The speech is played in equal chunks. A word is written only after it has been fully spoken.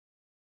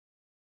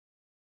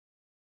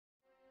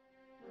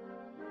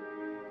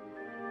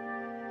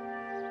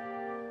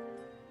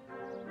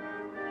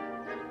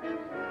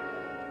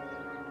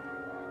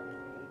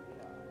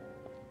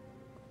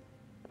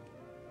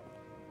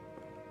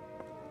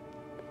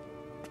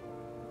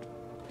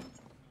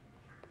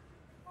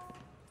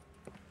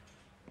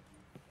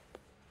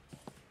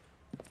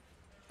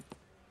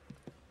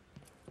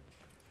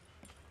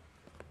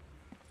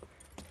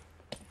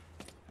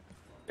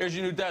Here's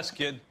your new desk,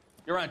 kid.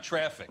 You're on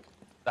traffic.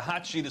 The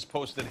hot sheet is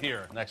posted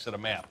here, next to the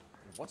map.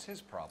 What's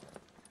his problem?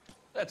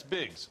 That's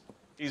Biggs.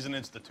 He's an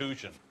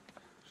institution.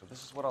 So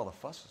this is what all the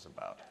fuss is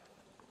about.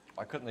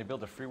 Why couldn't they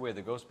build a freeway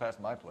that goes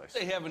past my place?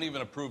 They haven't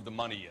even approved the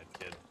money yet,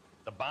 kid.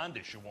 The bond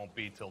issue won't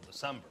be till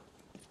December.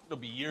 It'll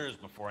be years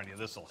before any of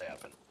this will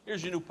happen.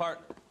 Here's your new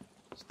partner,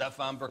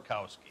 Stefan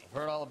Burkowski. I've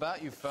heard all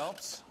about you,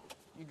 Phelps.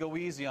 You go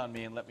easy on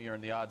me and let me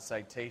earn the odd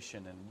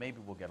citation, and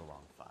maybe we'll get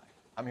along fine.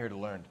 I'm here to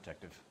learn,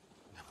 Detective.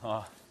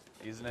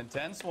 He's an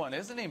intense one,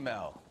 isn't he,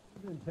 Mel?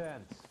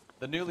 Intense.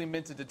 The newly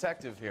minted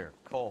detective here,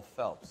 Cole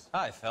Phelps.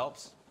 Hi,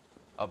 Phelps.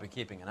 I'll be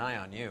keeping an eye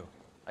on you.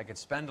 I could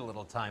spend a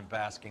little time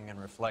basking in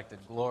reflected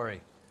glory.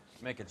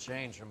 Make a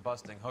change from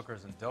busting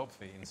hookers and dope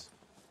fiends.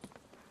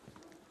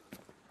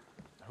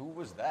 Who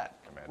was that,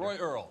 Commander? Roy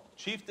Earl,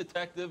 chief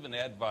detective and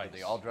advice. Are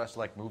they all dressed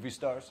like movie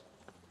stars?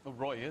 Well,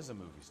 Roy is a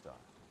movie star.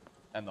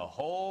 And the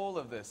whole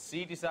of the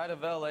seedy side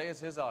of L.A. is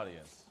his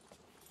audience.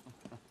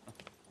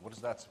 What is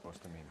that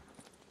supposed to mean?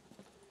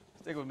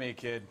 Stick with me,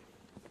 kid.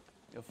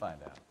 You'll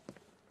find out.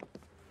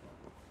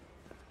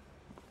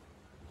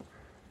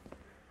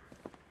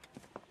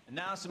 And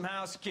now some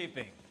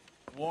housekeeping.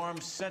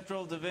 Warm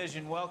Central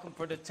Division welcome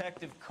for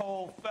Detective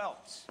Cole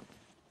Phelps.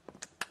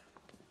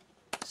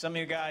 Some of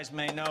you guys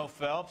may know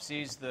Phelps.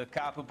 He's the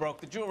cop who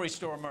broke the jewelry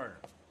store murder.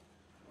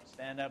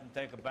 Stand up and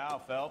take a bow,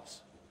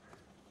 Phelps.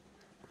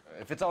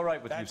 If it's all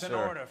right with you, sir. That's an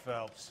order,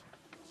 Phelps.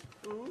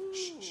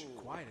 Shh,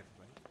 quiet,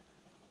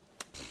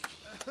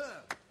 everybody.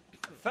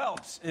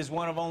 Phelps is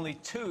one of only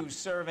 2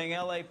 serving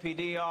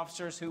LAPD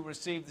officers who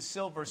received the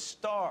Silver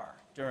Star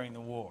during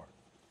the war.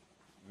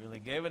 Really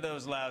gave it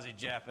those lousy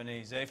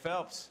Japanese, eh,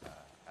 Phelps?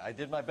 I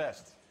did my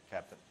best,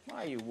 Captain.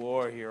 Why you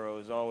war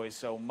heroes always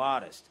so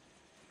modest?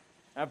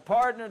 I've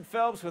partnered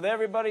Phelps with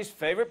everybody's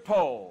favorite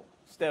Pole,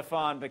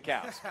 Stefan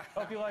Burkowski.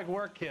 Hope you like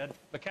work, kid.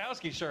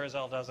 Bukowski sure as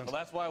hell doesn't. Well,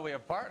 that's why we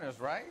have partners,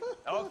 right?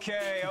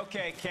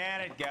 Okay,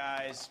 can it,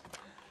 guys.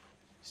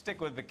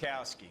 Stick with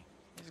Bukowski.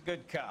 He's a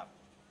good cop.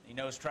 He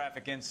knows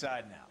traffic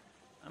inside now.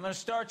 I'm gonna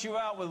start you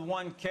out with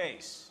 1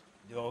 case.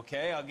 Do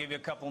okay, I'll give you a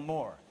couple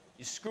more.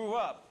 You screw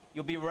up,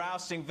 you'll be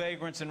rousting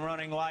vagrants and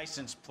running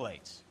license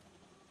plates.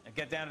 Now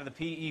get down to the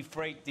PE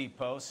Freight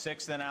Depot,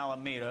 6th and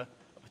Alameda.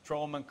 A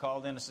patrolman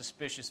called in a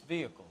suspicious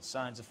vehicle,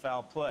 signs of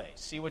foul play.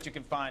 See what you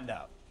can find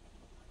out.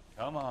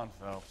 Come on,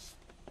 Phelps.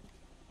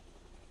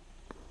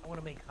 I want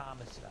to make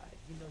homicide.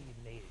 You know you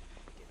made it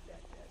to get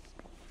that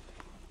desk.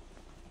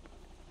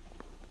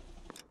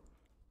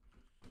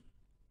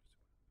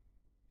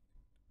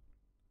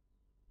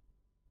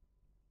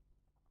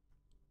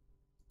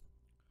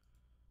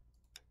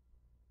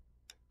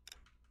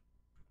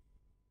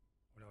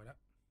 Hola, hola.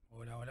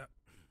 Hola, hola.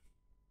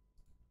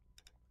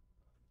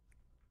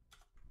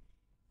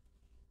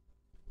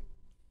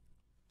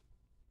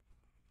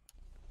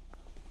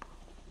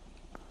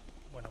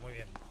 Bueno, muy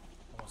bien.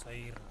 Vamos a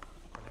ir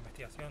con la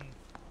investigación.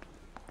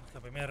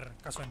 Nuestro primer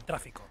caso en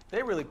tráfico.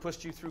 They really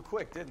pushed you through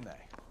quick, didn't they?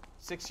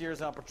 6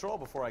 years on patrol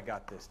before I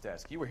got this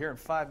desk. You were here in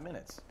 5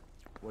 minutes.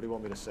 What do you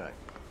want me to say?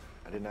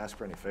 I didn't ask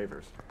for any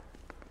favors.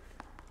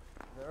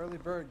 The early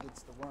bird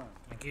gets the worm.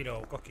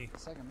 Tranquilo, Bukowski. The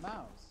second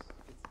mouse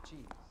gets the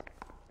cheese.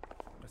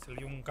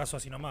 Resolví un caso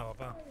así nomás,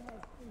 papá.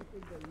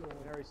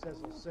 Harry says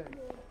he'll sing.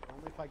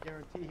 Only if I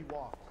guarantee he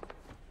walks.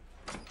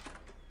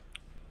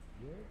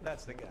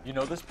 That's the guy. You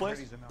know this place?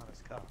 He's an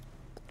honest cop.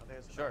 Now,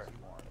 there's an Sure.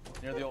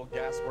 oxymoron. Near the old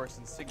gas works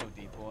and signal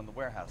depot in the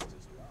warehouse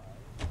district.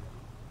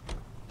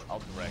 I'll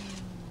direct.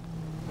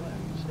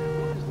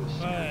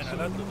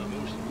 Bueno,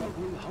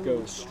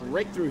 Go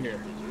straight through here.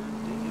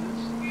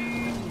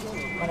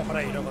 vamos para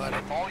ahí, loco, dale.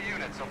 All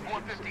units of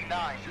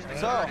 459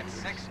 So,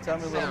 tell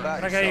me a little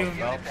about Espera que hay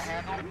yourself, un, Phelps.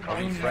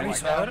 hay un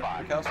friends aviso, a ver.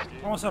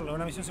 Bukowski? Vamos a hacerlo,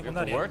 una misión We have to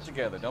secundaria. work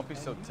together. Don't be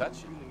so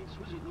touchy.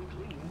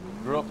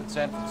 Grew up in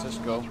San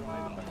Francisco. My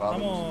father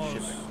was Vamos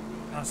in shipping.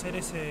 a hacer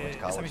esa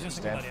College misión at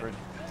secundaria. Stanford.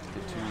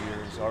 Did 2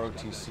 years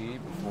ROTC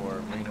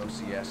before Marine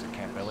OCS at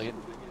Camp Elliott.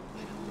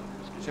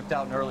 Shipped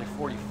out in early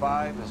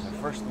 45 as a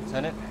first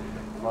lieutenant.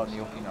 Fought in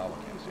the Okinawa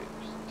campaign.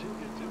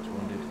 Was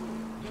wounded.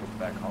 Took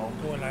back home.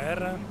 Estuvo en la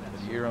guerra,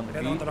 Did a year on the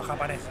peleando beat. contra los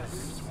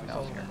japoneses.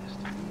 Now here.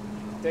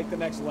 Take the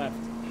next left.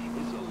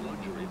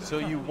 So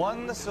you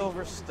won the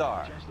Silver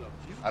Star.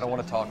 I don't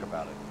want to talk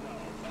about it.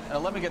 Now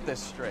let me get this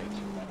straight.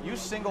 You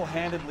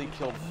single-handedly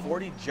killed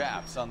 40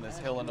 Japs on this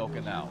hill in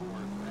Okinawa.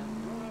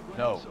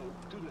 No.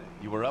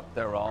 You were up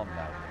there all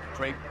night,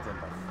 draped in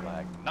the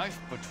flag, knife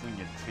between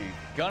your teeth,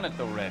 gun at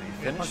the ready,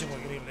 finished. Fácil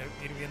porque ir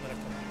viendo la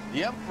historia.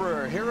 The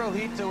Emperor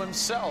Hirohito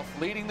himself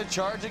leading the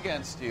charge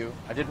against you.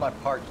 I did my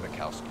part,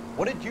 Bukowski.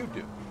 What did you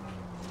do?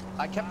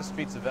 I kept the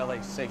streets of LA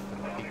safe for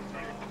the people.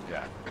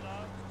 Yeah.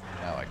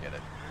 Now I get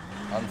it.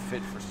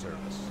 Unfit for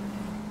service.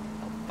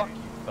 Fuck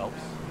you,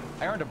 Phelps.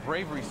 I earned a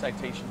bravery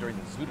citation during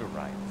the Zuda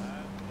riots.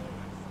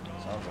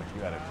 Sounds like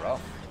you had it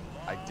rough.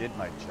 I did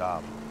my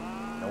job.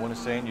 No one is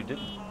saying you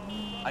didn't.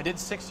 I did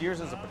 6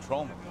 years as a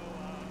patrolman.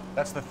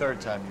 That's the 3rd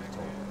time you've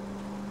told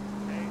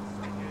me.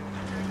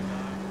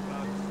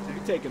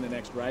 You're taking the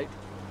next right.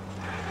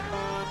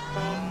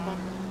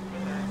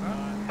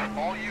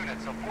 All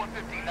units of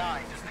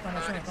 459 to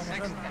 3rd and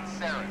 6th and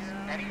Sarah's.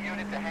 Any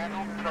unit to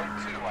handle, code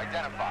 2,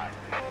 identified.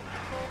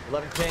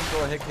 11 Tank,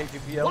 go ahead,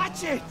 KGPL.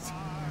 Watch it!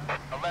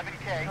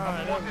 11K,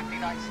 a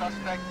 459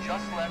 suspect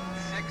just left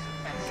 6th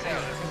and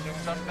Sarah's.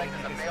 Suspect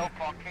is a male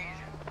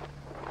Caucasian.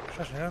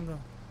 Ya llegando.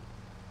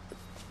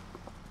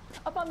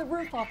 Up on the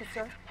roof,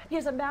 officer. He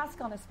has a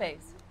mask on his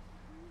face.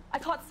 I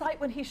caught sight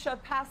when he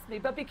shoved past me,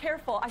 but be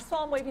careful. I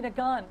saw him waving a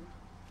gun.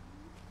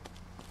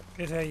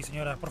 Quédese ahí,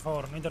 señora, por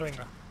favor, no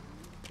intervenga.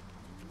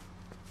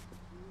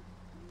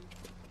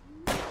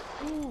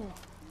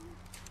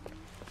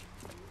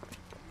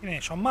 ¿Quién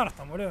es? John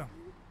Marston, boludo.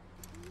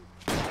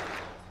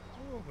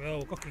 Cuidado,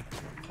 Bukowski.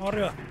 Vamos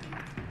arriba.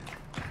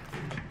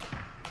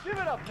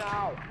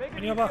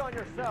 Vení papá.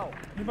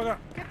 Vení para acá.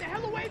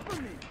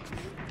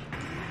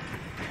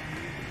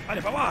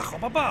 Dale para abajo,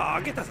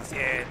 papá. ¿Qué estás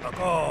haciendo,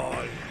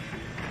 Cole?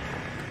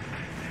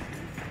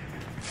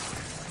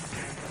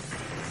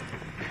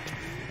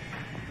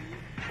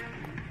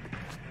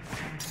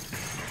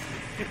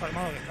 Qué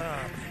palmado que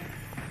estás.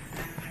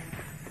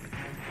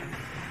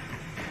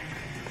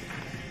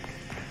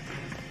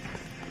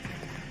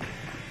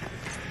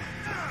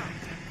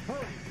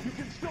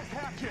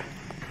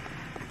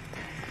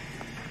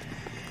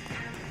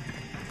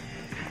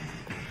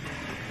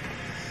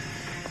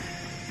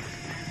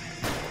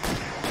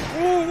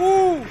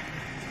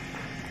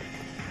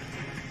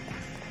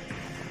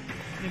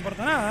 No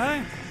importa nada,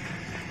 ¿eh?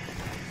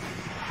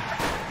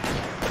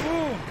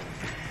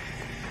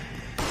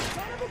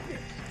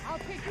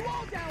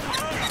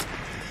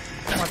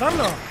 ¿Hay que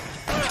matarlo?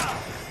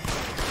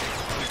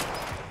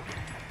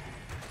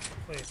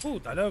 Hijo de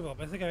puta, loco.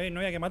 Pensé que no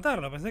había que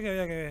matarlo. Pensé que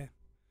había que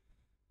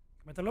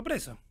meterlo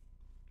preso.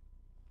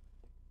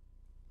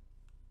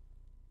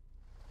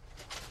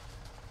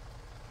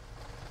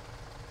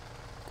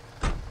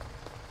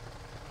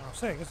 No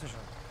sé, qué sé yo.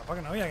 Capaz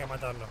que no había que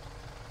matarlo.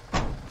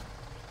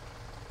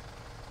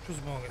 Yo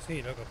supongo que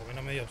sí, loco, porque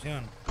no me dio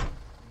opción.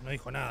 No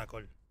dijo nada,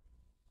 Cole.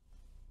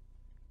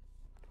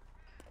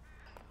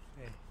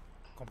 Sí,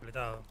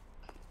 completado.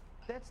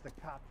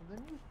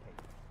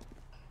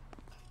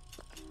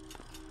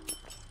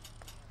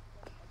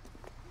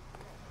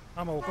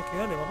 Vamos, Bukowski,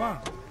 dale,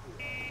 papá.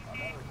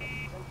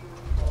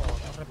 Oh,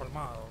 está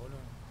repalmado, boludo.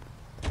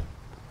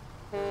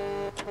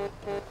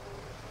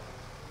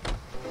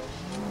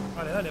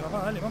 Dale, dale, papá,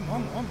 dale, vamos,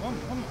 vamos, vamos,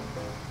 vamos, vamos.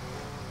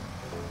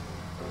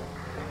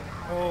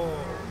 Oh.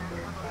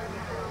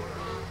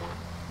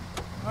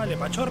 Dale,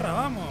 pachorra,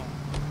 vamos.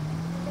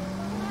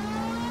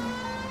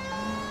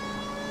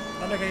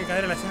 Dale que hay que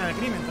caer a la escena del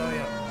crimen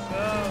todavía.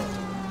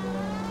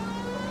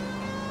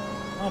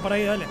 Vamos para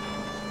ahí, dale.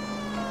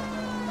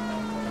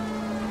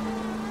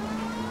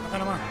 Acá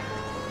nomás.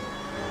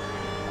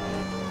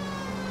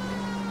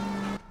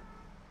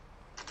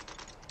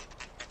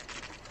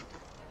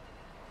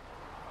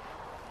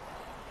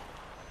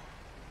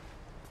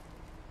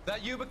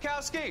 That you,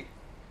 Bukowski?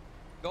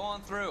 Go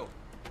on through.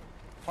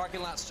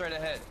 Parking lot straight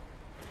ahead.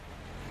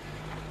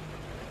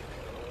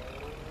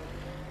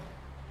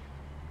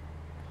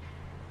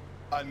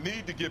 I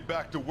need to get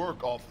back to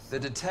work, officer. The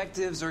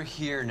detectives are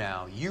here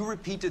now. You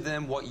repeat to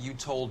them what you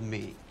told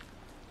me.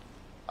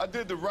 I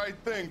did the right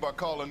thing by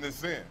calling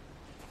this in.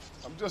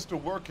 I'm just a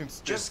working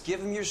stiff. Just give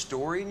them your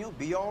story and you'll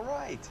be all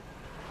right.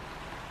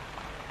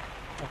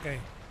 Ok.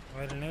 A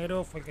ver, el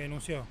negro fue el que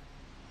denunció.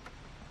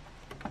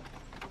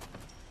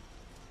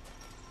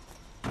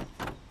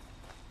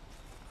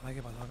 Ay,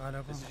 ¿qué pasó acá,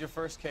 loco? This is your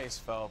first case,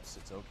 Phelps.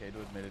 It's okay to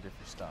admit it if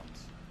you're stumped.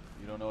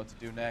 If you don't know what to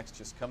do next,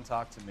 just come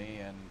talk to me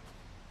and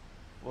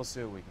we'll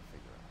see what we can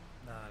figure out.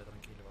 Dale,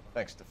 tranquilo, papá.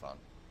 Thanks, Stefan.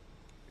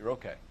 You're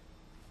okay.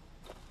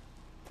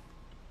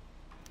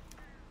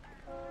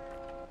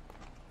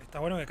 Está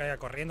bueno que caiga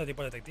corriendo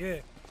tipo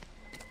detective.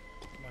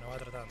 Bueno, va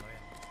tratando bien.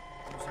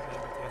 Vamos a hacer la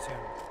investigación.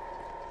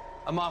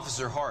 I'm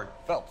Officer Hart.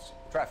 Phelps,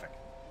 traffic.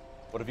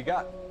 What have you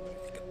got?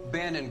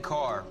 Abandoned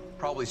car,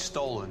 probably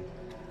stolen.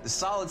 The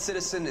solid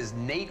citizen is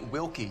Nate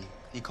Wilkie.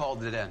 He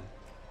called it in.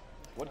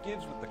 What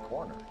gives with the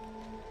corner?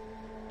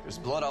 There's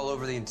blood all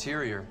over the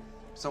interior.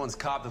 Someone's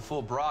copped a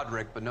full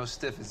Broderick, but no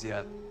stiff as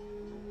yet.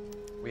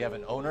 We have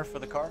an owner for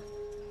the car?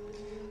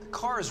 The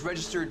car is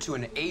registered to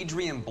an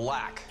Adrian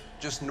Black,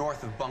 just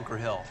north of Bunker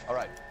Hill. All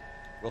right,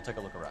 we'll take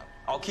a look around.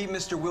 I'll keep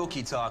Mr.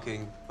 Wilkie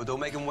talking, but don't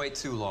make him wait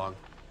too long.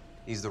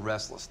 He's the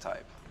restless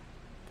type.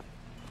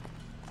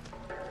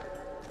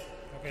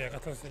 Ok, acá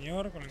está el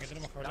señor con el que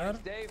tenemos que hablar.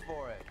 Nice day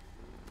for it.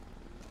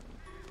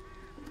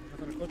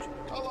 Acá está el coche.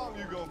 How long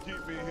you gonna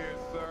keep me here,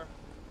 sir?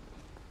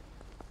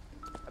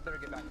 I better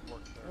get back to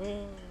work, sir.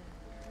 Oh.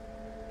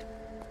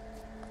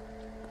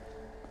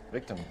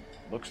 Victim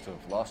looks to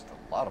have lost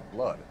a lot of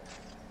blood.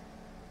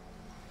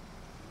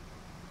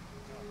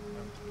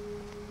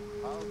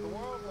 How's the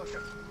world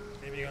looking?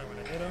 Típica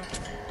maletero.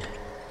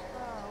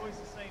 Always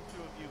the same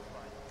two of you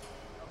fighting.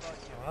 How about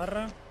you? La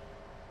barra.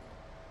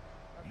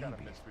 I've got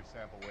a mystery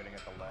sample waiting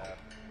at the lab.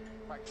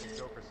 Practically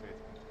Joker say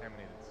it's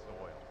contaminated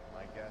soil.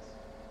 My guess,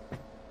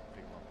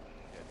 big lump of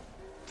shit.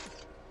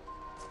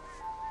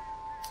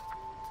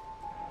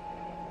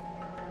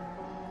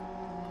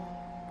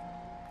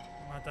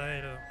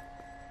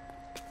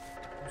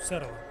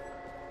 cerdo.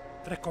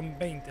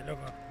 3,20,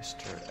 loco.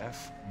 Mr.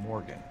 F.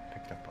 Morgan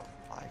picked up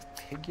a live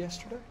pig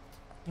yesterday?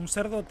 Un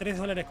cerdo,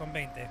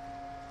 $3.20.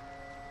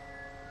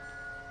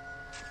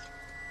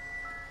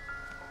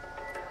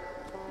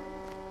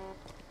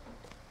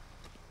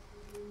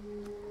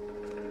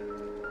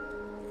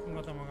 ¿Cómo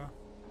estamos acá?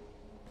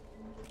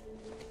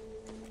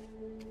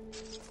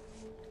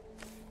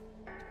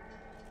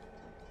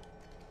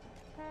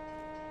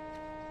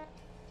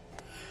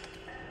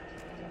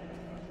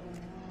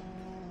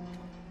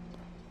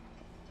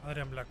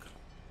 Adrian Black.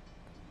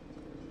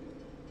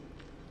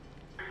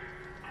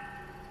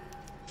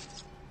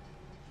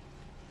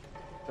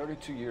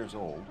 "32 years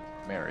old,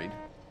 married.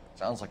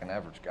 Sounds like an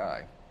average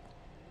guy.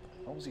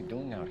 What was he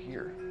doing out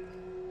here?"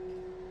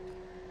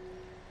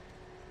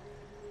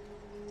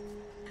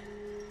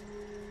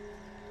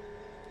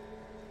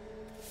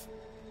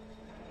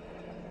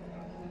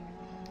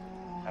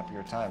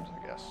 Happier times,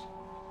 I guess.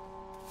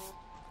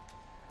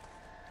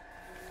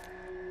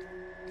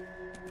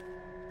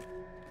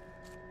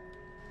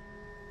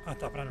 Ah,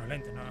 está para los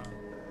lentes, no.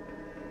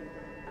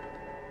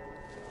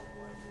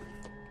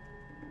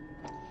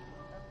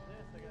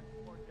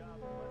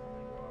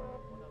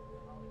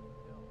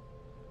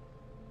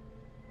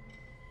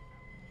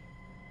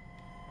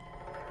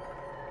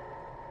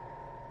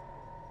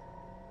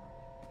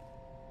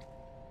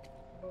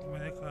 Me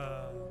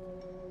deja...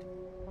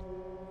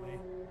 Ahí.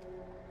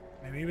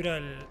 Me vibra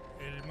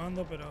el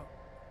mando, pero...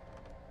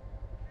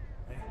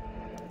 Ahí.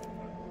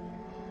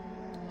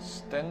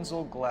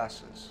 Stenzel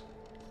glasses.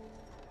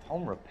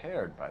 Home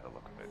repaired by the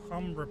look of it.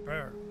 Home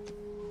repair.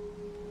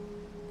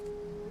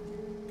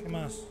 ¿Qué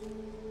más?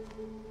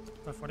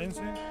 ¿El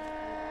forense?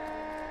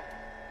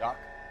 Doc,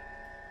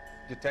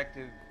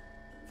 Detective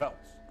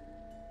Phelps,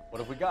 what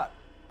have we got?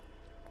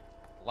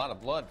 A lot of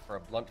blood for a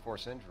blunt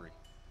force injury.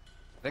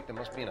 The victim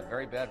must be in a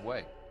very bad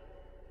way.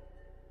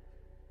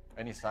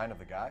 Any sign of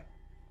the guy?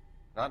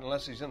 Not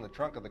unless he's in the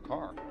trunk of the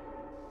car.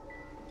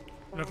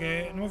 Lo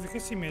que no me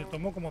fijé si me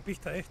tomó como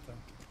pista esto.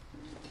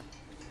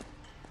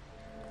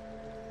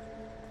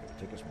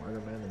 Take a smarter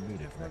man than me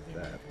to connect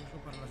that.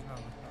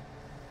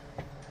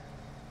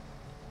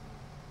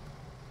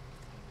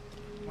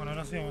 Bueno,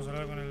 ahora sí vamos a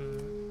hablar con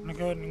el... No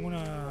quedó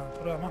ninguna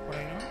prueba más por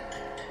ahí, ¿no?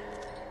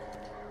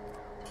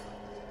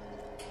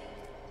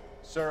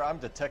 Sir, I'm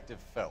Detective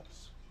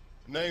Phelps.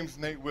 Name's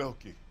Nate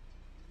Wilkie.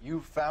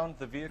 You found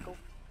the vehicle?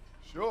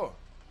 Sure.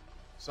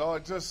 Saw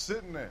it just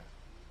sitting there.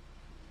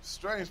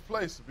 Strange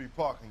place to be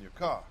parking your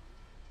car.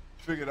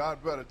 Figured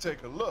I'd better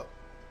take a look.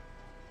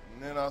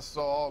 And then I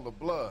saw all the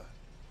blood.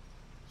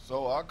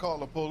 So I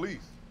called the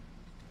police.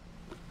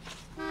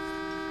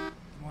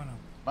 Bueno.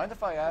 Mind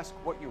if I ask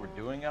what you were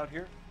doing out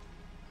here?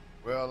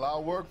 Well, I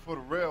work for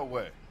the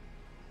railway.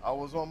 I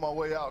was on my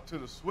way out to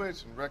the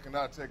switch and reckoned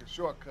I'd take a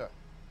shortcut.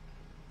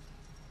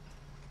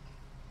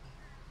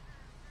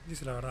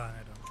 Dice la verdad,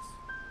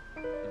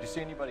 Nero. Did you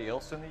see anybody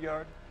else in the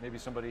yard? Maybe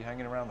somebody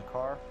hanging around the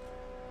car?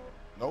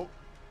 Nope.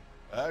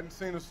 I hadn't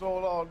seen a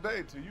soul all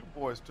day till you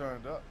boys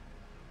turned up.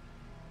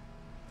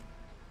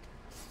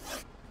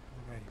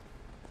 Okay.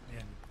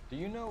 Bien. Do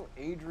you know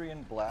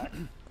Adrian Black,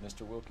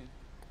 Mr. Wilkie?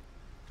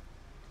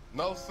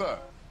 No, sir.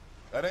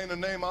 That ain't a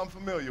name I'm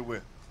familiar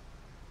with.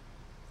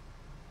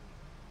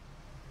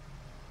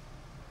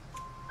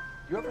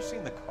 You ever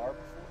seen the car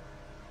before?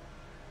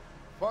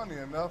 Funny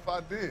enough,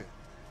 I did.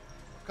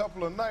 A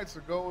couple of nights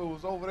ago, it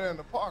was over there in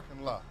the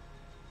parking lot.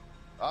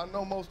 I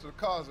know most of the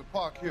cars are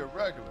parked here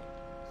regularly,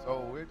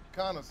 so it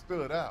kind of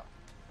stood out.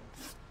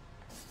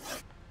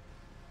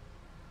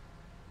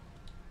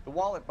 The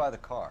wallet by the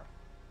car.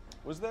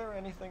 Was there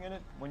anything in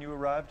it when you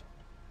arrived?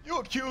 You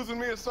accusing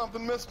me of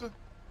something, mister?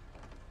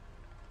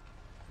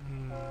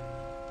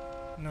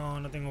 No,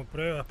 no tengo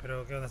pruebas,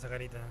 pero ¿qué onda esa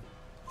carita?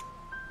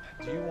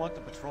 Do you want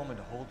the patrolman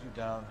to hold you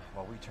down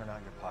while we turn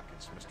out your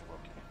pockets, Mr.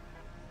 Wilkie?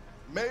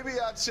 Maybe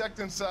I checked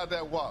inside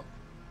that wallet.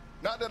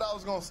 Not that I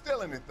was gonna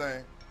steal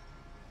anything.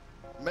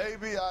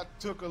 Maybe I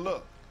took a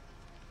look.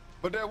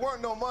 But there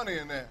weren't no money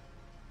in there.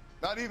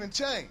 Not even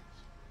change.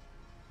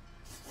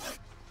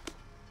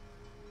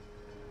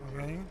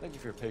 Okay. Thank you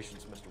for your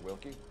patience, Mr.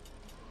 Wilkie.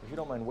 If you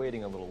don't mind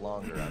waiting a little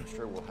longer, I'm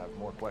sure we'll have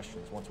more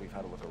questions once we've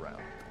had a look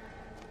around.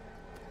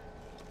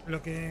 Lo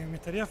que me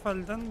estaría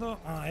faltando...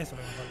 Ah, eso es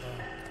lo que me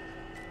faltaba.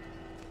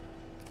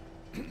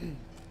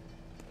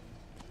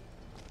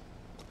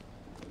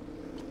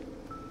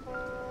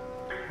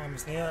 Bueno,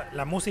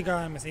 la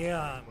música me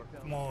seguía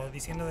como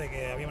diciendo de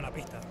que había una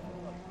pista.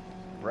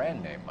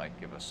 Brand name might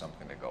give us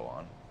something to go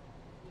on.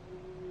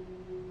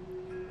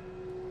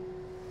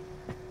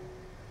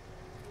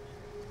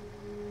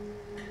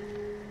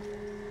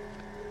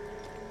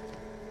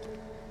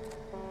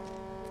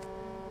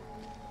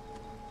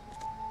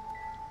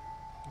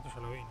 Esto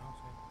ya lo vi, ¿no?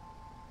 Sí.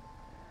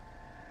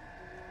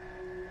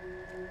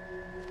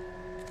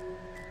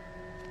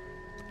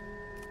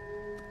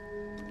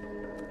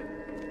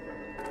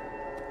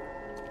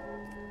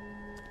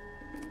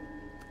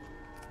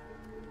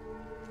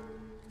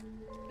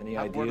 Any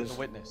I've word of ideas? the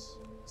witness.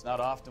 It's not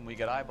often we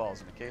get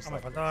eyeballs in a case Ah, ¿me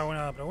like faltaba this.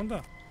 alguna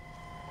pregunta?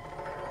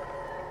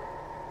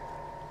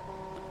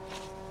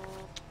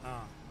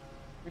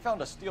 We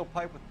found a steel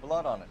pipe with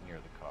blood on it near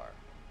the car.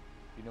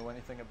 You know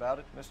anything about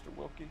it, Mr.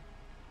 Wilkie?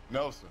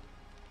 No, sir.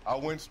 I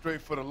went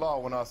straight for the law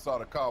when I saw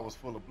the car was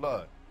full of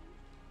blood.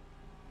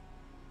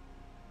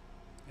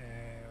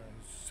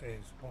 Sí,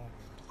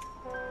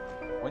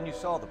 supongo. When you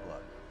saw the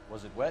blood,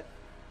 was it wet,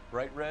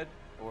 bright red,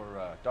 or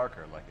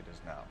darker like it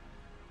is now?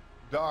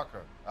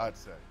 Darker, I'd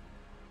say.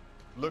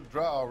 Looked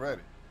dry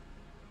already.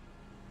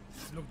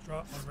 Look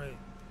drop already.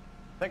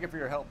 Thank you for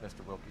your help,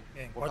 Mr. Wilkie.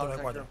 Bien, We'll 4 de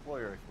contact 4. your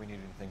employer if we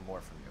need anything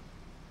more from you.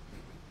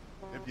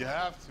 If you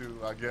have to,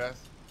 I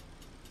guess.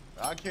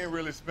 I can't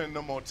really spend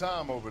no more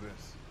time over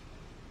this.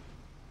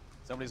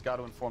 Somebody's got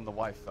to inform the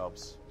wife,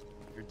 Phelps.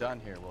 If you're done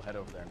here, we'll head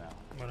over there now.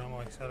 Bueno,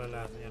 vamos a avisar a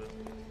la señora.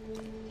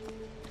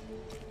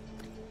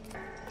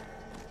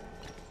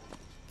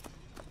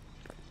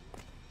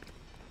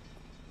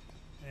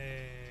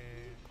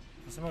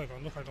 ¿Hacemos que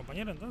conduzca al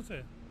compañero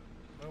entonces?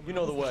 You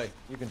know the way.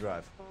 You can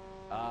drive.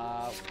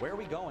 Where are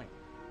we going?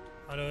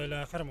 A lo de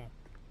la Germo.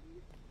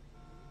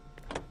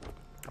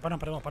 Capaz nos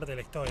perdemos parte de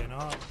la historia, ¿no?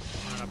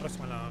 Bueno, la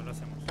próxima lo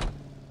hacemos.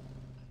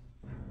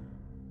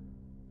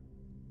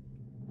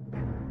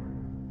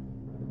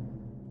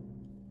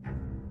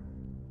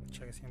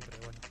 Ya que siempre,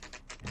 bueno,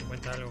 me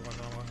cuenta algo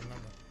cuando vamos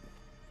andando.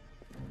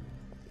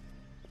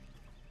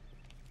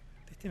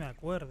 De este me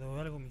acuerdo,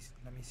 algo,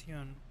 la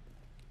misión,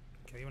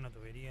 que había una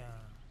tubería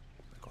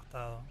al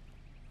costado,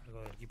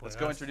 algo del equipo de Let's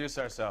gas. go introduce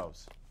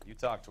ourselves. You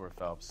talk to her,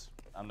 Phelps.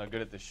 I'm no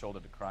good at this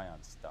shoulder to cry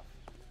on stuff.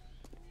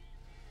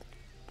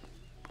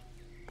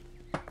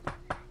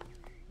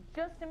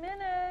 Just a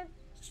minute.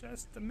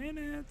 Just a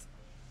minute.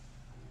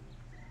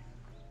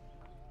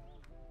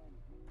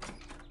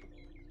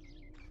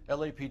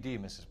 LAPD,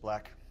 Mrs.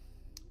 Black.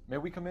 May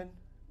we come in?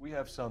 We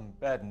have some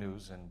bad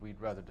news, and we'd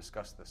rather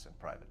discuss this in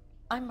private.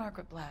 I'm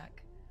Margaret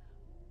Black.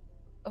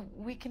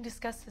 We can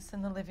discuss this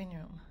in the living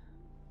room.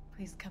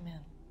 Please come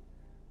in.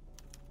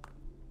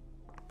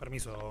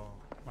 Permiso,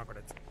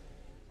 Margaret.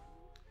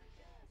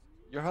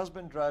 Your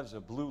husband drives a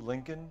blue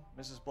Lincoln,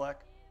 Mrs.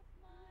 Black?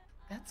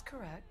 That's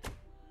correct.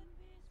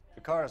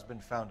 The car has been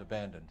found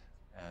abandoned,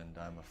 and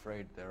I'm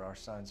afraid there are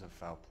signs of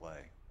foul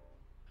play.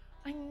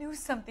 I knew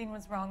something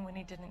was wrong when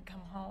he didn't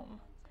come home.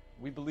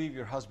 We believe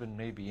your husband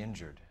may be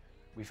injured.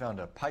 We found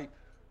a pipe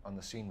on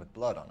the scene with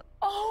blood on it.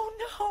 Oh,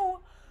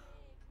 no!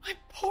 My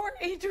poor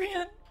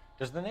Adrian!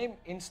 Does the name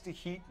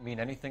Insta-Heat mean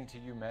anything to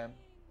you, ma'am?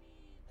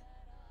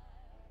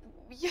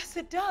 Yes,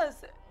 it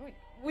does.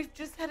 We've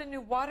just had a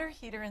new water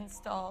heater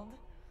installed.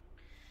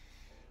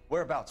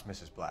 Whereabouts,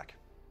 Mrs. Black?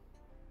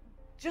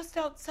 Just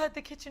outside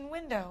the kitchen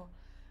window,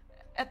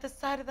 at the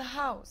side of the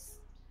house.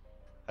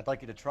 I'd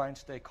like you to try and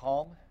stay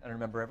calm and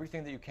remember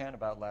everything that you can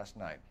about last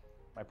night.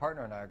 My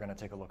partner and I are going to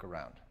take a look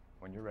around.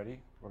 When you're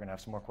ready, we're going to have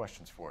some more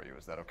questions for you.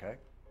 Is that okay?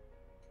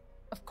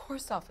 Of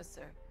course,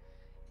 officer.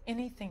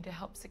 Anything to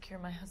help secure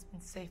my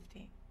husband's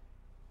safety.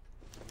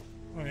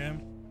 Muy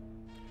bien.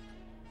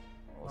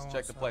 Let's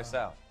check the place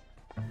out.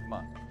 Come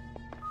on.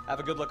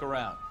 Have a good look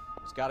around.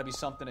 There's got to be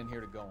something in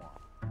here to go on.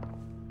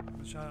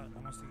 Ya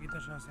la musiquita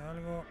ya hace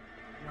algo.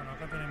 Bueno,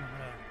 acá tenemos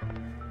una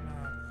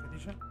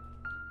cajetilla.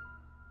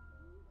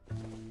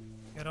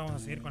 Y ahora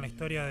vamos a seguir con la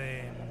historia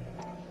de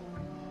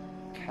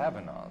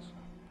Cavanaugh's.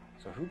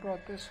 So who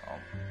brought this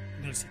home?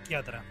 del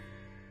psiquiatra.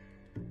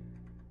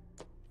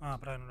 Ah,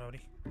 espera, no lo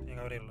abrí. Tenía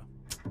que abrirlo.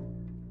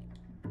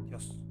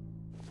 Dios.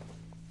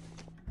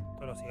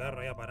 Todos los cigarros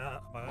ahí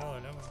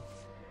apagados, loco.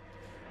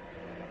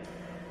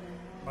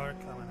 Bar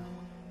Cavanaugh.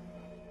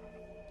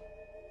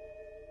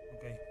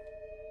 Ok.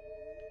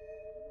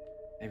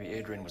 Maybe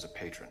Adrian was a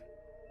patron.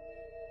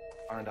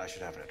 And I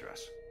should have an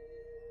address.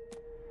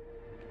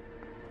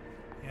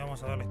 Y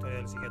vamos a ver la historia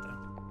del psiquiatra.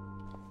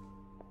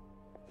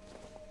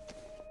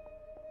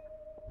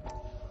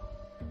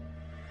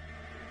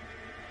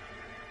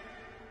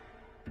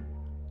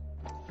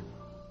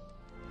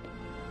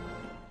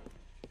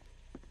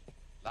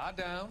 Lie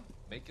down,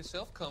 make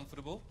yourself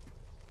comfortable.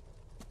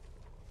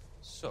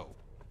 So,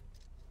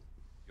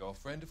 you're a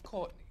friend of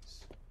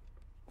Courtney's?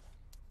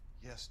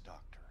 Yes,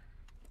 Doctor.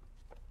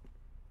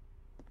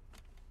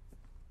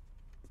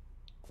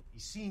 He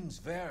seems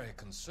very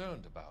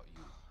concerned about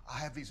you. I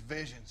have these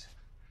visions.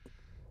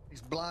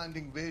 These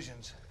blinding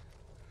visions.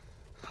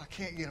 I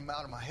can't get them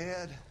out of my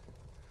head.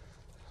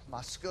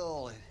 My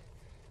skull,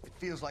 it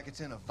feels like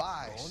it's in a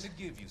vice. I want to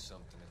give you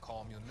something to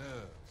calm your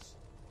nerves.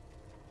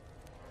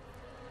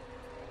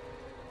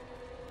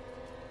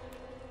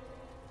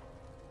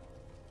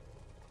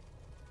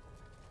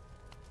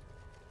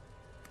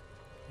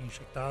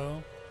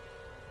 Inyectado.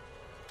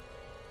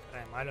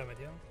 Cara de malo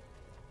metido.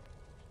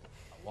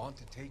 I want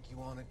to take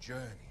you on a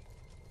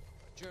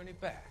journey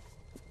back.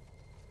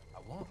 I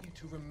want you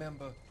to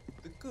remember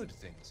the good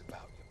things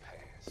about your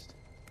past.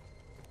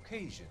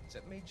 Occasions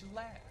that made you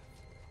laugh.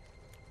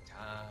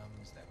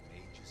 Times that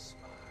made you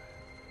smile.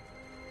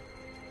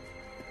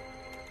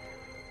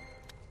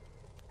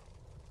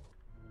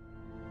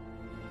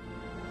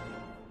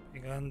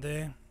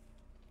 Picante.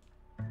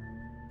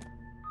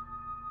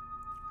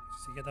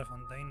 Psiquiatra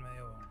Fontaine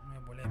medio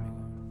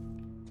polémico.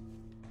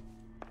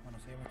 Bueno,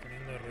 seguimos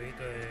teniendo el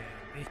ruidito de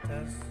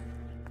pistas.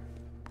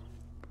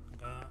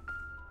 Acá.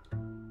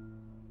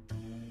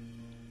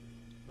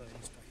 Lo de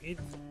InstaHit.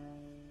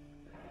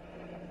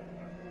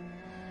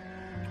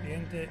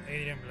 Cliente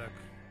Adrian Black.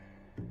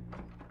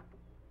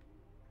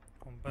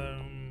 Comprar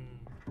un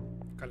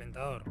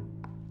calentador.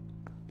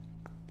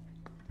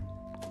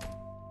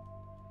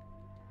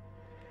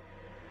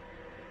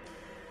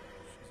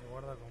 Se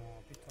guarda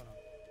como pista, no.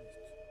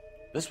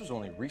 This was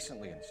only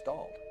recently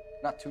installed,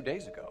 not 2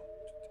 days ago.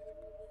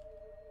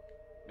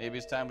 Maybe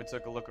it's time we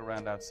took a look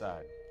around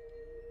outside.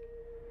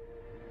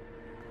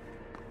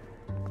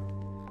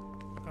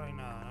 Acá no hay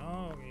nada,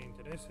 ¿no? Que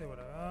interese por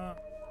acá.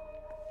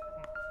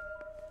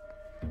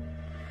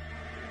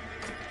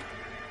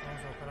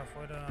 Vamos a buscar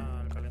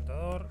afuera el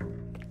calentador.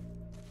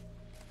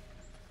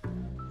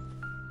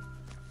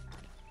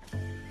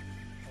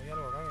 Hay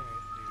algo acá que me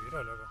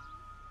vibró, loco.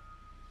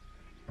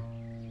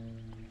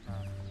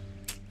 Ah.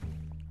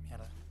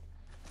 Mierda.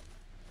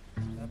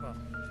 Epa.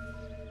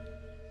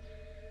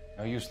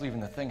 No use leaving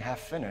the thing half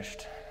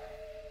finished.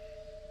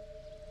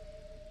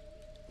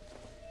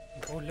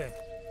 Un puzzle.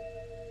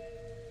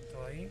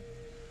 ¿Todo ahí?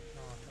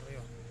 No, hasta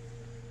arriba.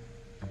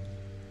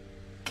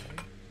 Ahí.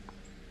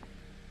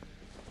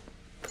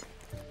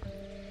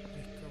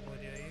 Esto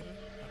podría ir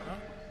acá.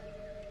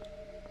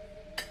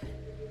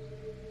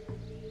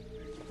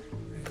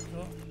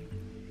 Esto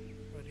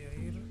podría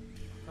ir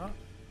acá.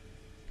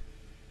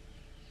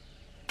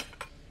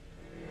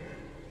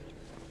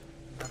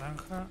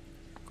 Naranja.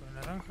 Con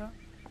naranja.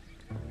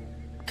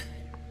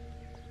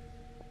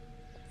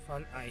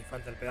 Ahí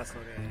falta el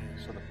pedazo que...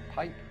 So the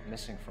pipe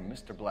missing from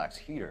Mr. Black's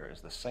heater is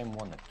the same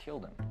one that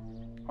killed him.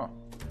 Huh.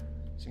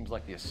 Seems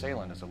like the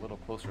assailant is a little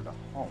closer to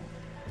home.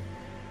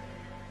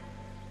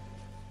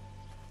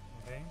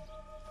 Ok.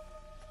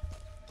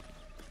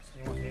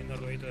 Seguimos teniendo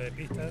el ruidito de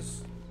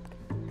pistas.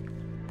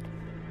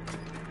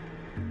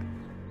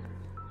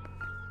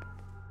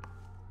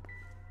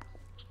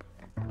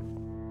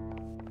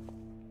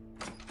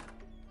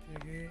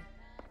 Aquí.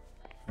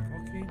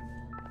 Aquí.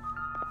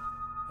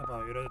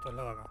 Epa, vibró de todos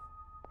lados acá.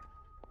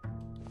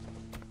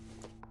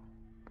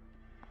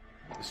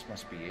 This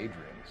must be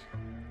Adrian's.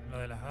 Lo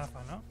de las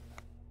gafas, ¿no?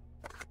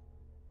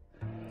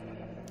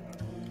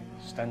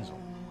 Stenzel.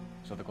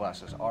 So the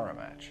glasses are a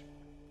match.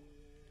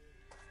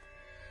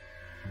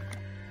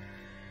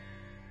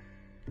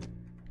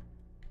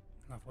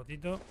 Una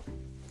fotito.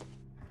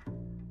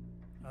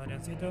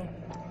 Adriancito.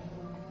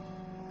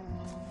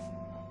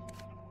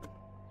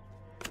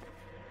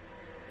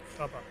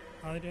 Japa.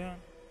 Adrian.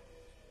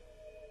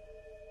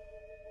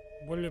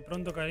 Vuelve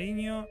pronto,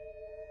 cariño.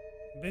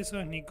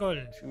 Besos,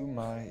 Nicole. To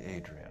my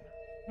Adrian.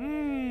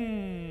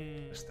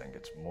 This thing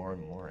gets more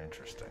and more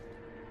interesting.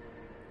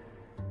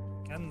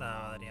 ¿Qué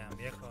anda, Adrián,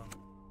 viejo?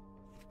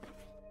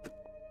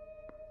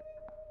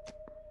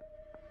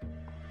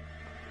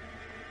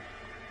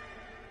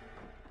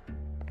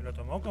 ¿Lo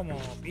tomó como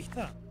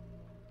pista?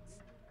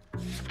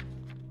 Sí,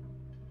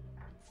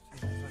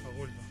 mensaje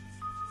oculto.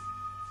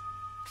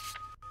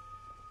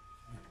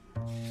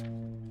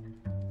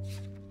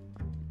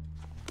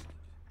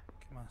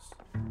 ¿Qué más?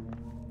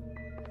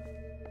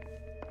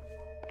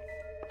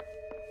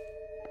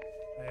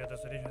 Hay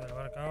otros orillos del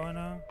bar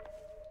Cábana.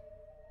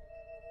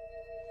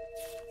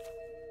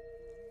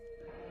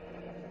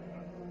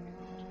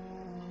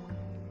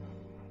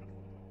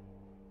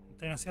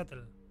 Tren a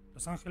Seattle.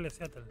 Los Ángeles,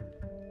 Seattle.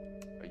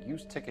 A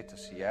used ticket to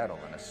Seattle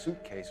and a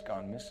suitcase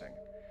gone missing.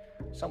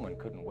 Someone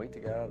couldn't wait to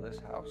get out of this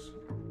house.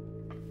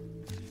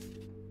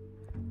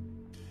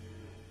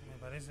 Me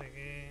parece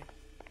que...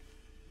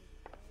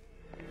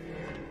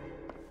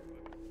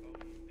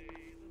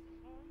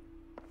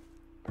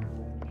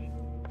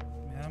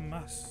 me dan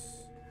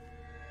más.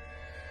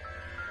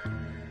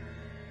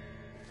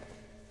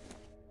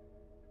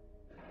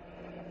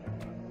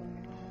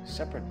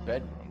 Separate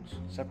bedrooms,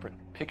 separate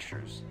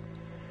pictures.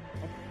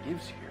 What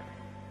gives here?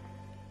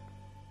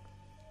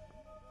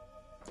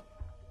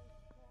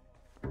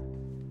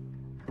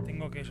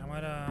 Tengo que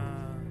llamar a...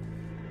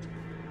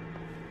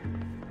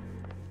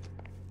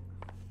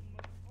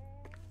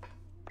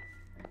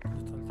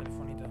 ¿Dónde está el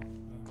telefonito?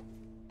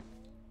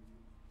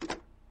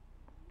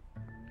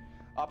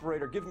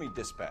 Operator, give me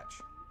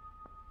dispatch.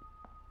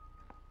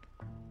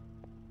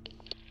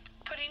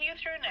 Putting you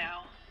through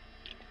now.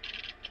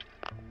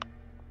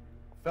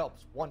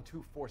 Phelps,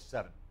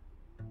 1247.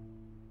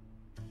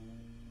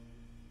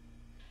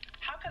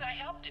 How can I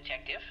help,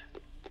 Detective?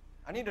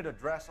 I need an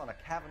address on a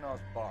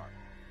Kavanaugh's bar.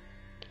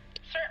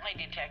 Certainly,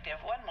 Detective.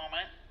 One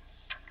moment.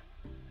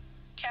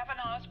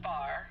 Kavanaugh's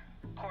Bar,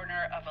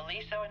 corner of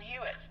Aliso and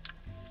Hewitt,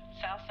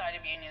 south side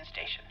of Union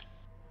Station.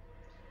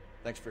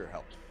 Thanks for your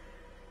help.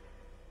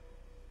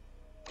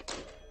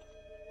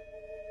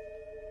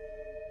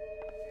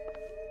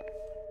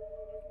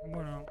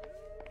 Bueno,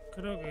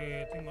 creo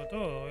que tengo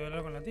todo. Voy a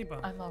hablar con la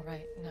tipa. I'm all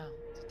right now,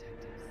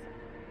 detectives.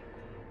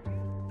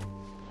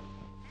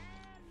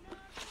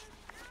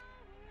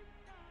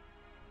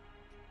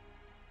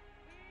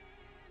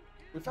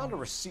 We found a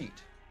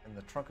receipt in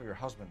the trunk of your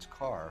husband's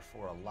car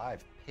for a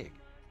live pig.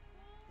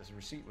 This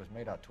receipt was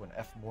made out to an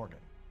F. Morgan.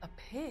 A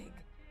pig?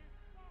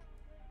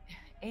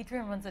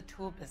 Adrian runs a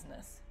tool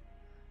business.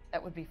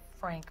 That would be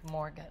Frank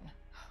Morgan.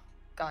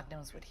 God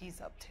knows what he's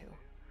up to.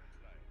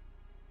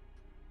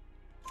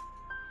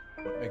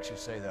 What makes you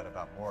say that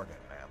about Morgan,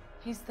 ma'am?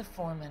 He's the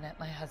foreman at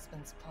my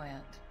husband's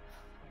plant.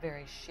 A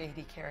very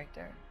shady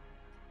character.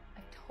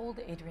 I've told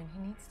Adrian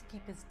he needs to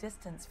keep his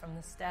distance from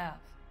the staff.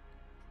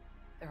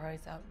 They're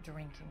always out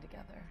drinking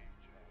together.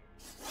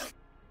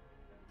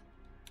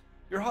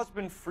 Your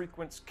husband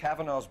frequents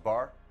Kavanaugh's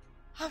bar?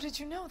 How did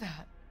you know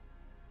that?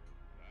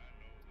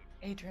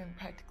 Adrian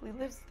practically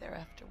lives there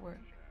after work.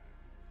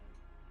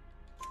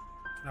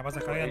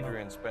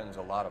 Adrian spends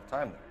a lot of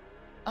time there.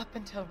 Up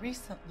until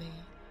recently,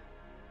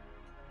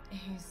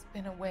 he's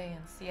been away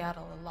in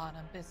Seattle a lot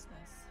on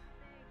business.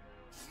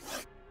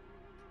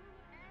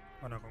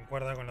 Bueno,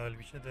 concuerda con lo del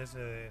billete ese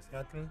de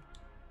Seattle.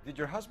 Did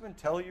your husband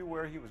tell you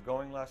where he was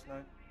going last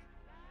night?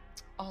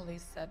 All he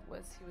said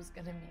was he was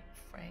going to meet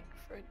Frank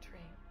for a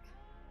drink.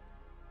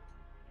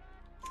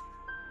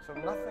 So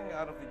nothing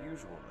out of the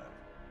usual then?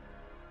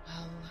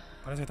 Well,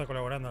 Parece que está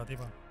colaborando la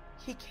tipa.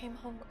 he came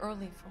home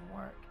early from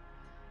work.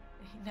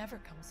 He never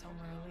comes home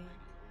early.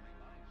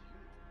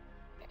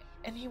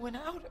 And he went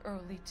out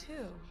early,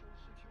 too.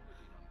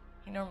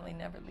 He normally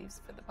never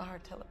leaves for the bar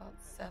till about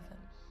 7.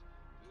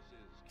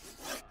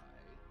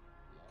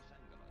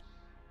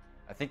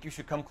 I think you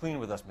should come clean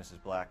with us,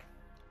 Mrs. Black.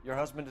 Your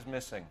husband is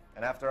missing,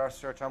 and after our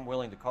search, I'm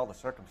willing to call the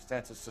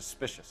circumstances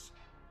suspicious.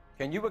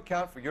 Can you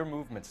account for your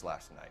movements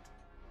last night?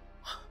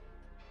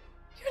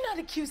 You're not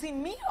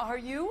accusing me, are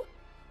you?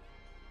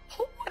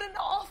 Oh, what an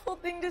awful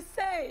thing to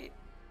say.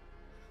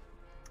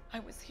 I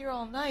was here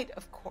all night,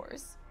 of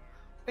course,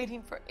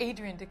 waiting for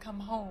Adrian to come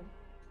home.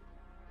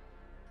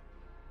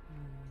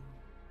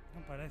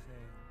 No parece.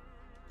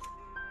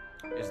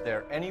 Is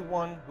there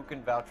anyone who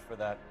can vouch for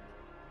that?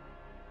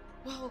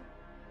 Well,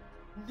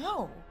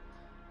 no.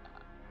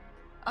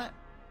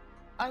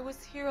 I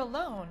was here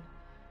alone.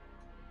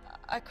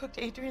 I cooked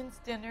Adrian's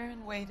dinner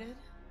and waited,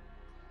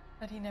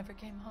 but he never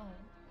came home.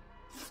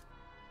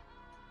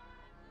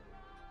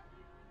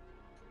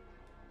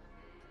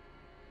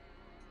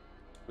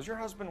 Was your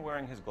husband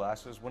wearing his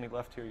glasses when he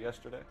left here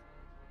yesterday?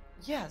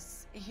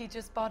 Yes, he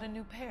just bought a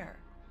new pair.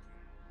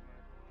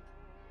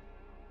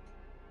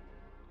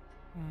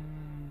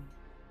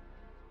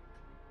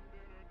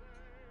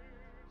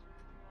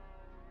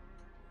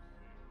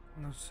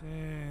 No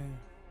sé.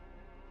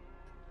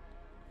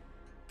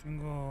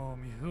 Tengo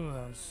mis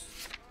dudas.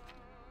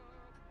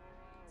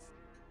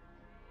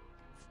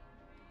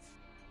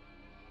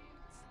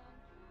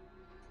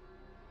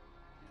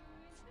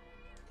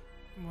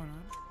 Bueno.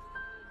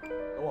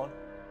 Go on.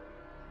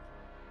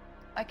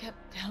 I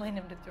kept telling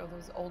him to throw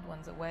those old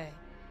ones away.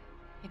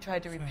 He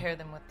tried to repair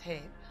them with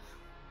tape.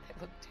 They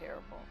looked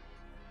terrible.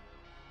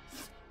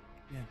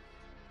 Bien.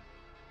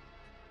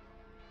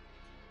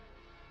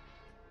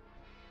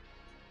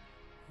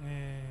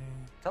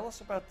 Tell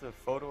us about the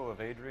photo of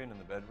Adrian in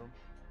the bedroom.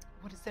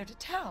 What is there to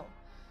tell?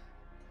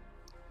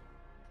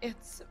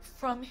 It's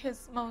from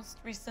his most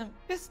recent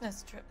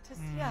business trip to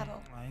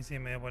Seattle. Ahí sí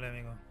medio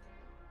polémico.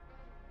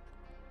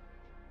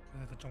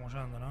 Se está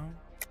chamullando, ¿no?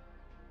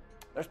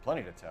 There's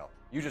plenty to tell.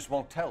 You just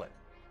won't tell it.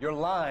 You're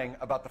lying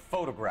about the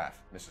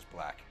photograph, Mrs.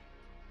 Black.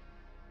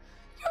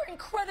 You're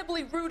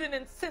incredibly rude and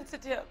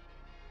insensitive.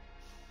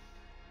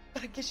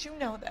 But I guess you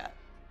know that.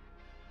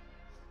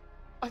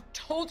 I've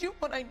told you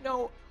what I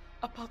know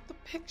about the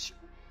picture.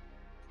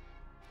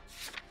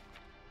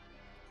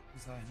 No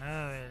sabes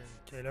nada del...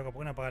 Che, loco,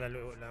 ¿por qué no apaga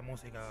la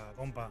música,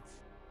 compa?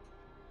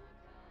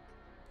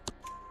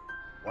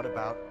 What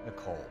about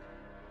Nicole,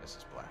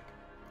 Mrs. Black?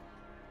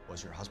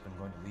 Was your husband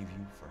going to leave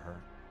you for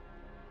her?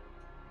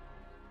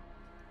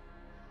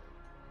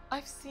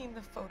 I've seen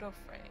the photo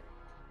frame.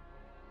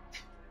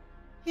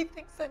 He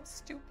thinks I'm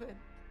stupid.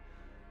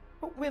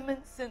 But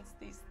women sense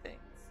these things.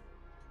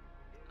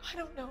 I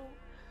don't know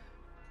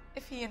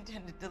if he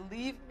intended to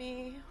leave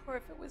me or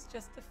if it was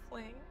just a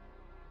fling.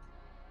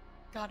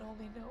 God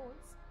only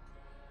knows.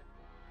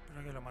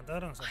 Pero que lo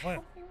mataron, se I fue.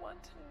 only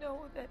want to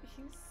know that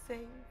he's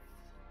safe.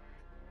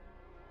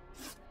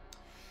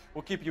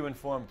 We'll keep you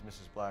informed,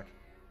 Mrs. Black.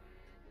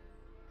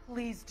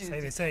 Please do.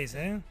 6 de 6,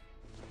 ¿eh?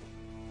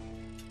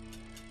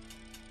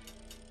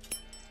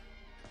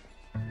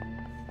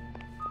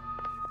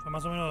 Fue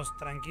más o menos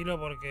tranquilo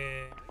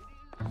porque...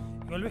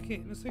 Igual ves que...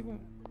 No sé cómo...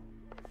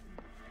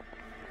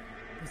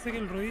 Pensé que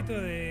el ruidito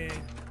de...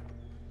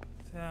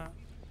 O sea...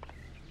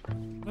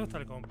 ¿Dónde está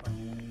el compa?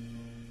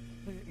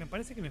 Me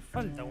parece que me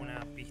falta una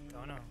pista,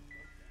 ¿o no?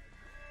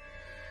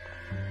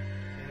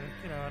 Pero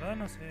es que la verdad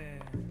no sé...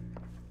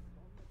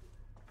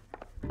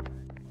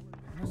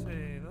 No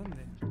sé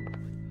dónde.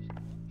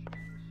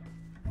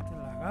 Están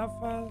las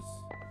gafas.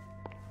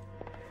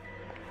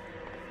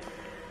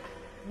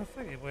 No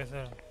sé qué puede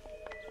ser.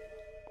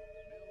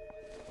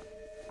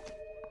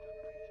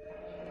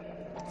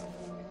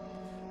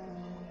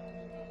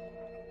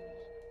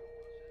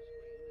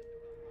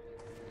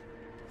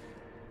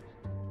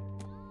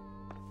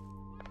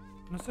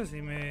 No sé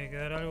si me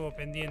quedará algo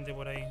pendiente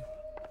por ahí.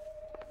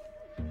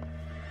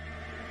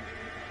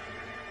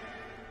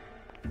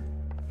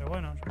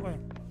 ¿Se puede?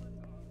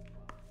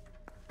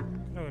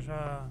 Creo que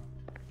ya...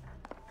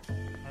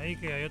 Ahí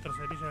que hay otra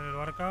cerilla en el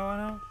bar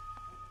Cábana.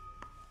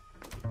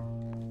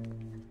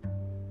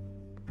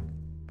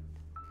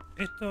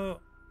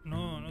 Esto...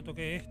 No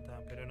toqué esta,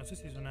 pero no sé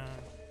si es una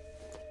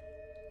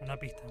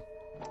pista.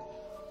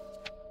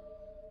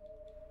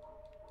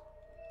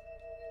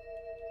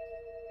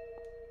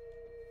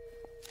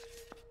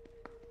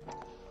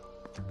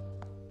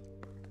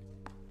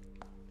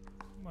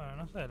 Bueno,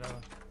 no sé, la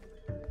verdad.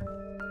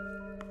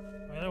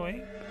 ¿Hay algo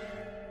ahí?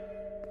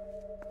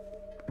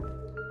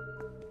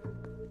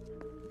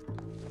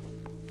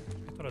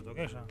 Esto lo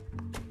toqué ya.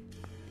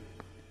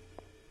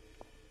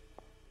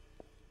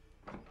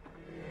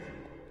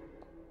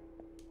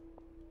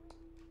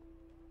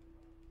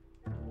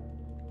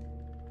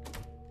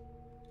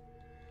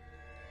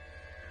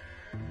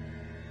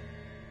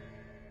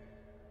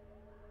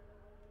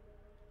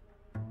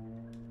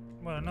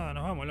 Bueno, nada,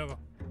 nos vamos, loco.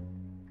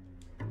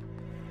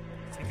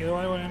 Si quedó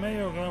algo en el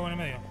medio, quedó algo en el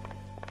medio.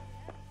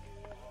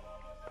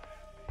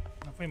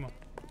 Nos fuimos.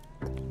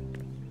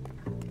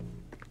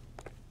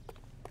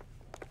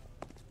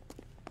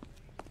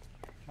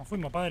 Nos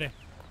fuimos, padre.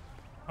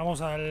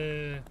 Vamos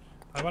al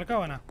bar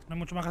Cábana. No hay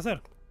mucho más que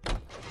hacer.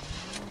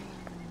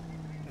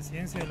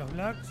 Residencia de los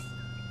Blacks.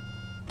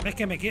 ¿Ves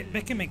que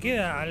me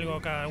queda algo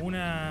acá?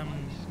 Alguna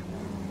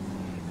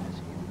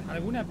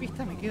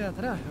pista me queda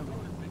atrás, loco.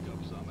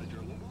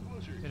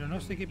 Pero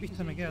no sé qué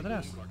pista me queda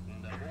atrás.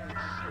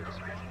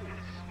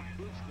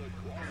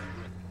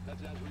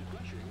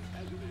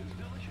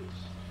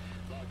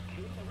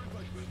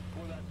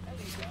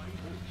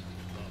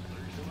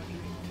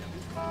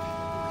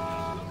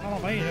 Vamos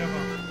para ahí, loco.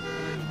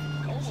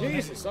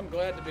 Jesus, I'm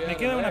glad to be out Me of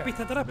queda una there.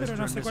 pista atrás, pero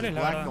no sé cuál es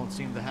la verdad. don't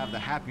seem to have the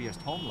happiest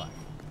home life.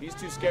 He's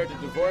too scared to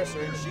divorce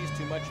her, and she's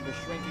too much of a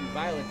shrinking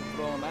violet to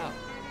throw him out.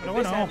 Pero If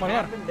bueno, this vamos hadn't para el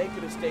bar. happened, they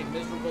could have stayed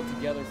miserable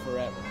together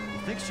forever. You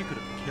think she could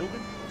have killed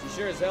him? She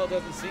sure as hell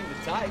doesn't seem the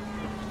type.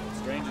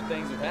 Stranger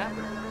things have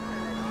happened.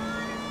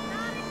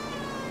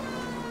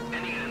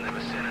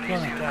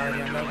 ¿Dónde está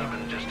Adrián, loco?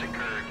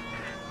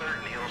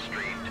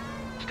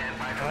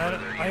 A ver,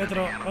 hay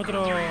otro...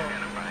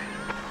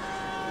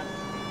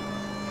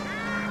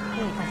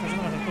 están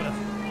fallando las escuelas.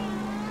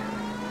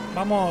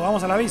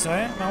 Vamos al aviso,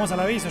 vamos al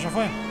aviso, ya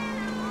fue.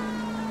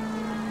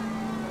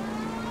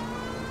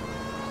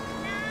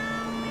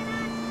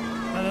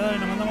 Dale,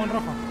 nos mandamos en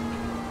rojo.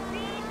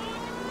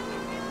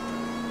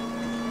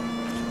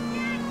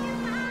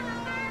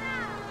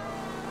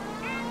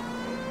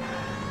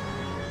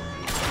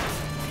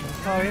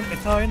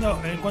 Estaba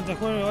viendo en cuanto al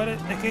juego de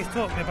lugares, es que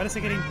esto me parece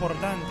que era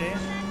importante.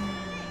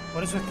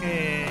 Por eso es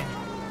que...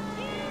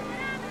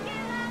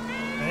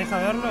 ¿Me deja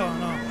verlo?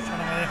 No, ya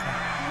no me deja.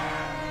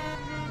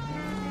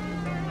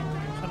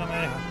 Ya no me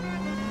deja.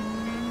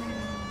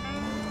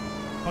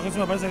 Porque eso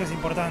me parece que es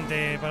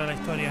importante para la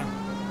historia.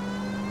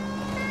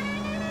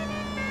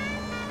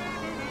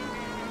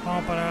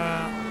 Vamos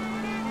para...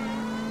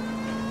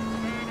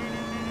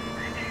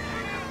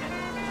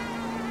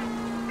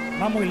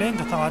 Va muy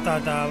lento esta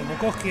batata.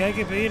 Bukowski, hay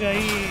que pedir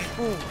ahí...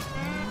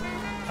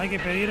 hay que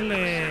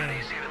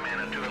pedirle...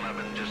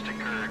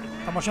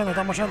 Estamos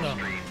yendo.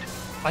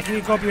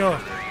 Aquí copio.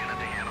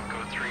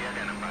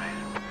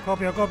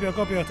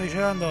 Copio, estoy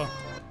llegando.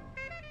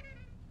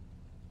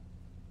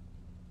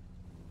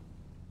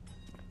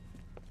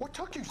 What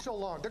took you so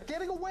long? They're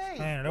getting away.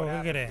 Bueno,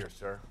 luego, ¿qué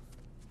querés?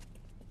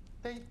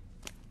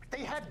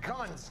 They had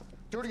guns.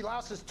 Dirty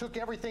louses took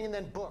everything and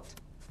then booked.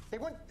 They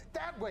went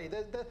that way,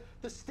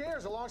 the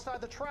stairs alongside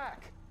the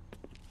track.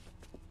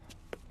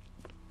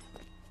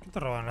 ¿Qué te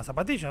roban? ¿Las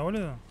zapatillas,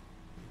 boludo?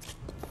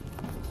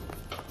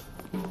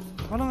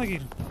 ¿A dónde hay que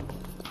ir?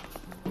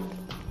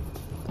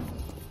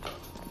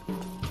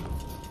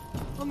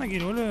 ¿Dónde hay que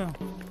ir, boludo?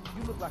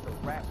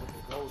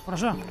 Por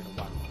allá.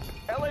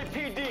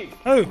 LAPD.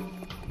 ¡Ey!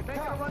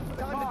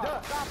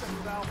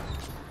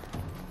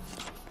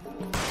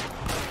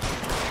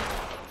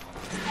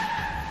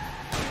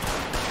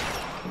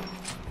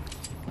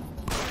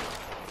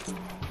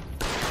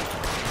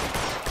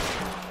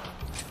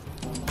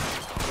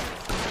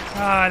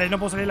 Dale, no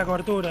puedo salir de la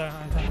cobertura.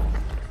 Ahí está.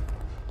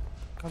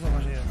 Caso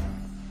fallido.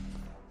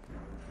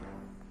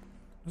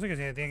 No sé qué,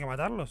 si tienen que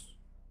matarlos.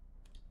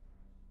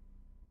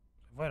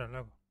 Se fueron,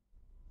 loco.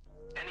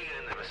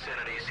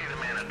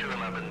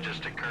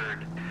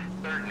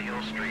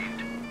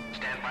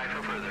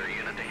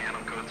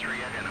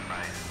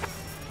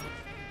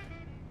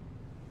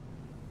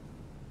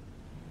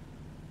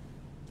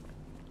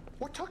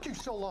 What took you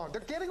so long?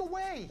 They're getting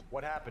away.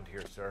 What happened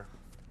here, sir?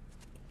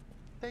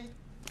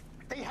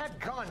 They had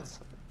guns.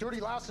 Dirty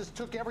louses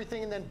took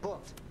everything and then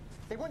booked.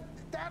 They went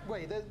that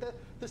way,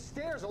 the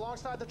stairs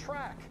alongside the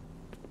track.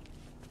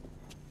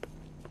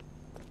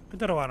 ¿Qué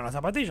te robaron? ¿Las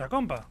zapatillas,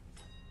 compa?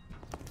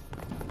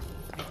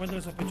 Encuentro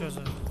los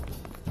sospechosos.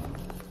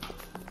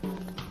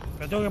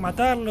 Pero tengo que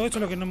matarlo, eso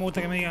es lo que no me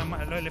gusta que me digan.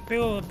 ¿Les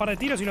pego un par de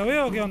tiros y lo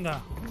veo o qué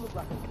onda?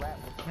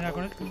 Mira,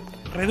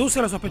 reduce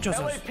a los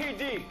sospechosos.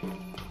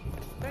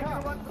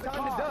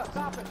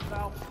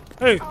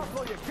 ¡Ey!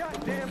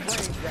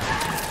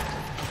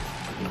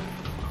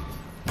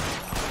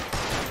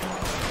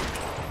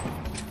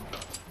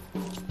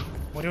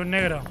 Murió un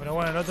negro, pero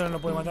bueno, el otro no lo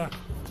puede matar.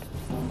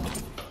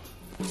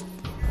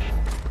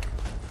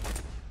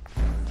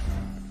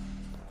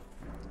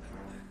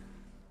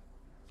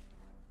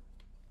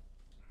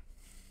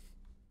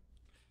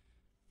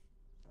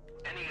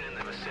 Any unit in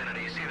the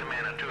vicinity, see the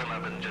man on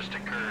 211 just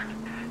occurred.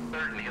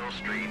 3rd and Hill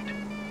Street.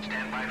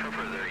 Stand by for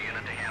further.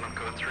 Unit to handle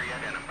code 3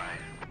 identified.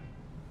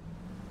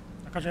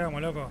 Acá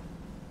llegamos, loco.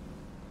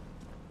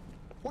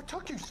 What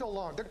took you so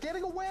long? They're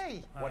getting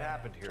away. What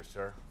happened here,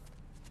 sir?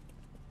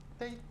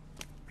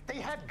 They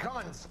had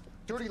guns.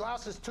 Dirty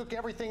louses took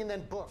everything and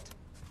then booked.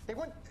 They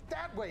went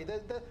that way,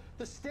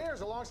 the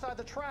stairs alongside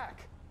the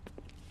track.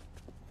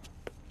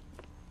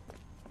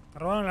 Me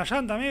robaron la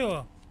llanta,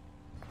 amigo.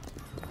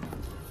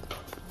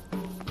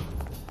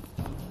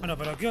 Bueno,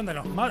 pero ¿qué onda?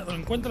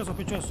 Encuentra a los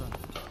sospechosos.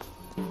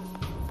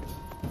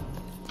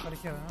 A la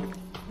izquierda, ¿no?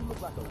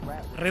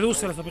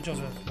 Reduce a los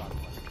sospechosos.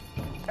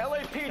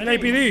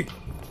 LAPD.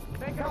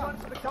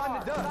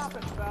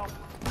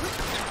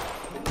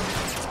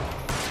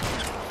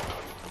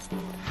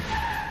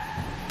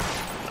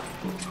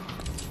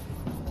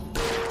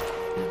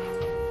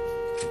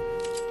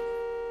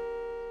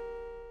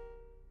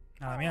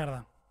 Nada,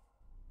 mierda.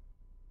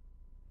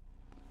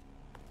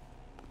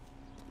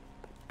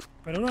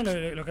 Pero uno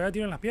lo que había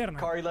tirado en las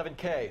piernas. Car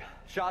 11K.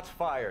 Shots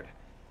fired.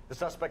 The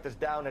suspect is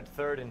down at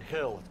 3rd and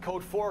Hill. It's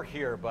code 4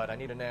 here, but I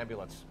need an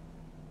ambulance.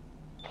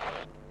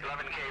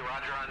 11K,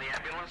 roger on the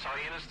ambulance. All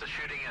units, the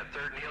shooting at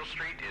 3rd and Hill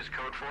Street is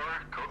code 4.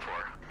 Code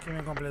 4.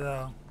 Crimen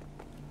completado.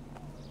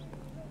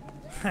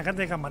 Acá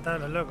te dejan matar a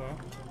los locos.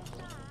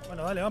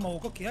 Bueno, dale, vamos,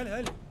 Bukowski, dale,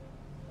 dale.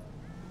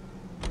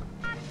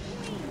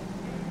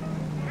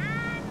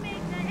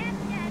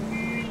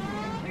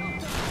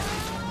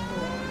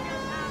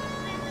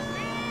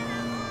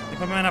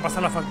 Después me van a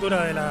pasar la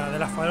factura de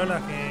las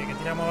farolas que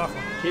tiramos abajo.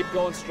 Keep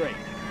going straight.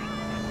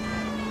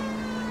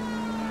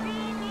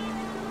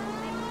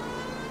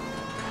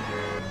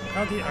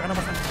 Acá no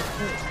pasa nada.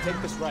 Take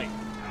this right.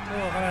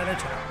 Todo acá a la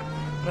derecha.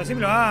 Pero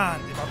decímelo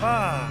antes,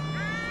 papá.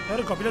 Peor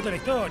el copiloto de la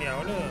historia,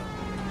 boludo.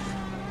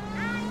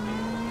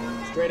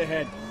 Straight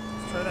ahead.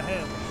 Straight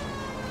ahead.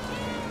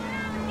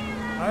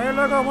 A ver,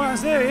 loco,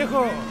 muévanse,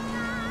 viejo.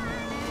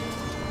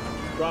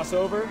 Cross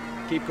over.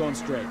 Keep going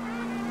straight.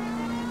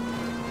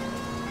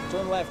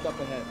 Turn left up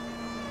ahead.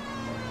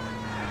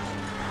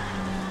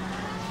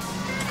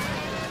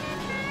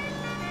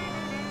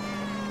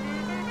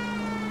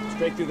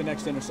 Straight through the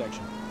next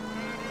intersection.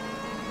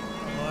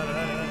 Dale,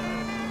 dale, dale.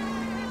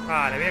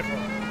 Vale, viejo.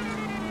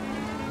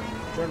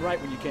 Turn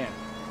right when you can.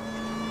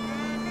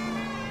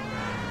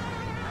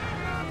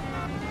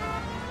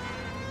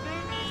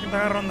 Siempre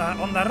agarro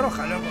onda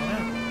roja, loco,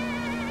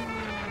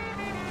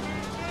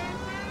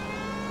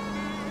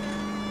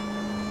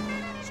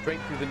 Straight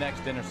through the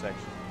next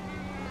intersection.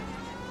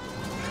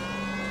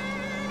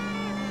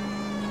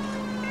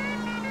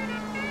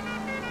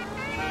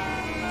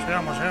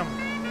 Llegamos.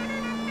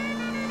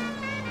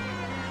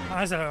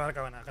 Ah, esa es la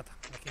cabana, acá está,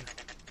 en la esquina.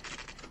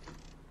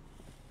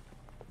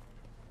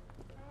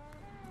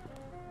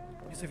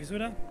 ¿Viste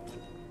fisura?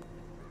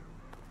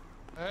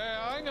 Hey,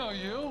 I know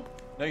you.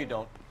 No, you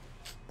don't.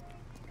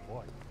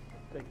 Boy,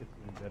 take it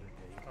to a better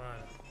day.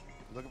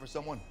 Looking for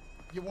someone?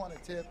 You want a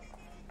tip?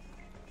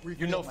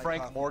 You know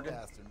Frank Morgan?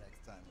 Next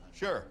time,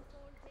 sure.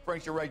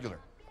 Frank's a regular.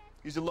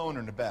 He's a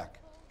loner in the back.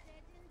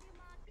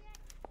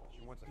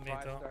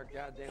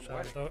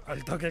 Listo. Al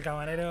toque el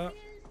camarero.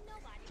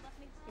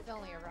 He's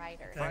only a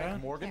writer.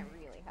 Frank Morgan? Can't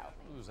really help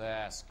me. Who's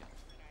asking?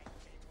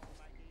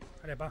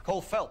 Arepa.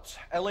 Cole Phelps,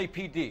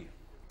 LAPD.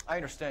 I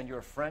understand you're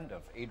a friend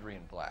of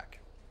Adrian Black.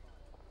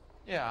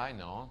 Yeah, I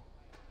know.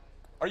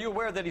 Are you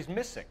aware that he's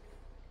missing?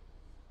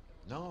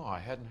 No, I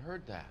hadn't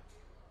heard that.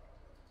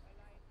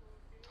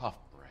 Tough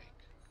break.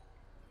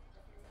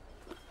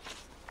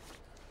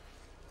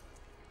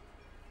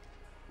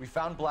 We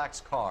found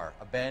Black's car,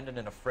 abandoned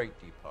in a freight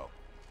depot,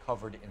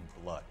 covered in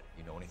blood.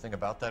 You know anything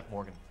about that,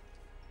 Morgan?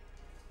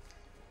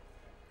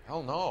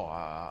 Hell no.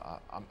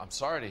 I'm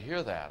sorry to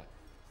hear that.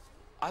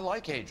 I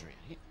like Adrian.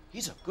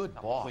 He's a good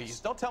boss. Please,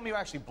 don't tell me you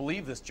actually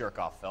believe this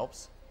jerk-off,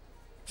 Phelps.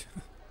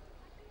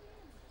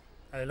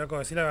 Dale, loco,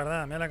 decí la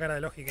verdad. Mira la cara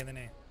de lógica que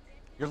tenés.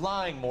 You're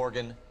lying,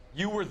 Morgan.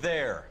 You were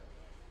there.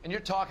 And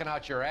you're talking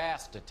out your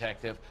ass,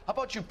 detective. How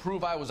about you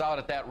prove I was out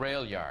at that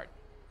rail yard?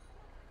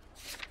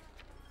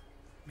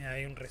 Mira,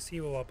 hay un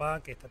recibo,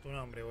 papá, que está tu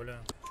nombre, boludo.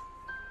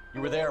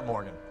 You were there,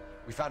 Morgan.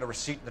 We found a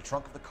receipt in the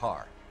trunk of the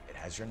car. It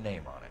has your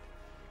name on it.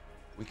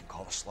 We can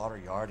call the slaughter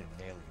yard and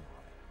nail you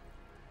on it.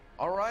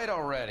 All right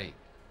already.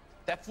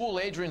 That fool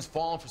Adrian's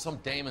fallen for some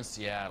dame in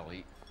Seattle.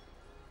 He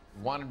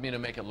wanted me to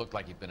make it look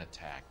like he'd been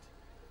attacked.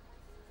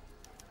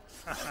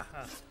 O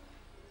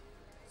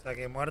sea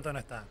que muerto no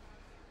está.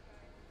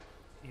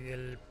 Y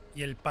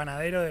el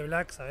panadero de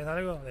Black, ¿sabes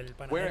algo? Del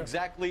panadero. Where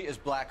exactly is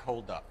Black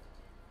holed up?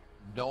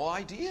 No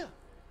idea.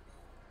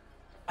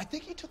 I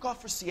think he took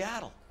off for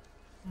Seattle.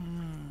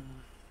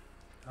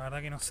 La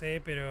verdad que no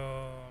sé,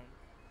 pero...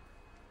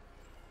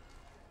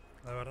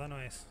 La verdad no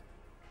es.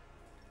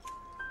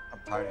 I'm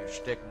tired of your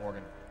shtick,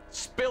 Morgan.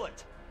 Spill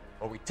it!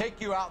 Or we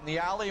take you out in the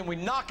alley and we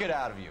knock it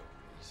out of you.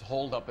 He's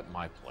holed up at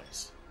my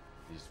place.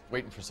 He's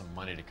waiting for some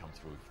money to come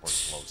through before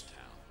he blows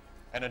town.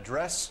 An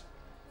address?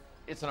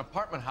 It's an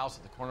apartment house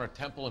at the corner of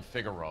Temple and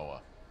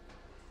Figueroa.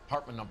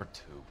 Apartment number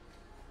 2.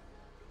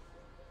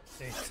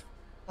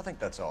 I think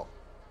that's all.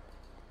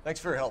 Thanks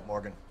for your help,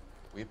 Morgan.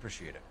 We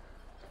appreciate it.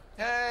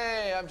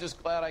 Hey, I'm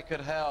just glad I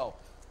could help.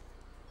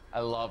 I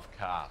love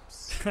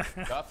cops.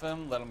 Cuff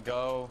him, let him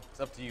go. It's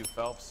up to you,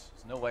 Phelps.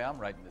 There's no way I'm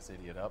writing this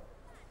idiot up.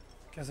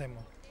 ¿Qué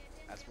hacemos?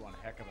 That's one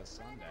heck of a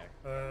Sunday.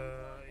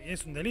 Y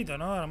es un delito,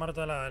 ¿no? Armar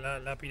toda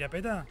la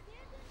pirapeta.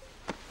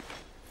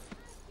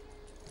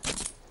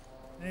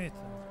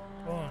 Listo.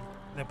 Bueno,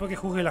 después que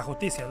juzgue la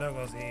justicia,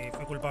 loco, si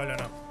fue culpable o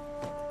no.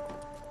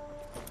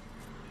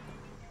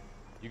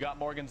 You got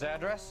Morgan's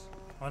address?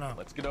 ¿O no?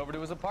 Let's get over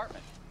to his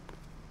apartment.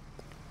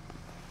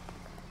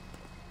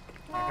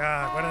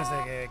 Acá,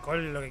 acuérdense que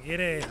Cole lo que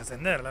quiere es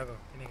ascender, loco.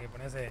 Tiene que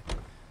ponerse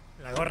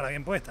la gorra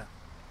bien puesta.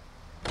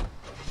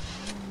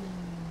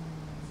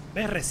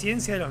 ¿Ves?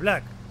 Resciencia de los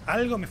Black.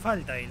 Algo me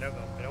falta ahí, loco.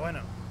 Pero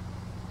bueno.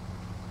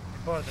 No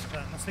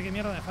importa, no sé qué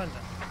mierda me falta.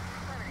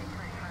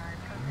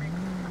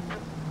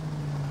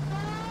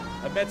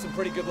 I've met some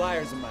pretty good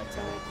liars in my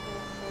time.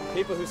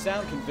 People who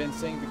sound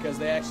convincing because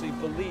they actually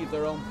believe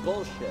their own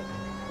bullshit.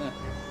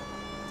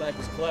 The type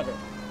is clever.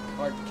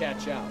 Hard to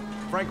catch out.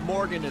 Frank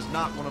Morgan is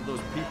not one of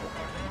those people.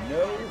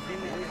 No, he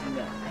is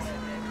not.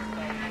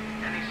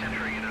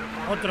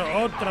 Otro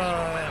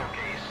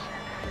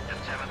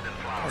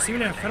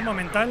posible enfermo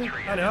mental.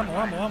 Dale,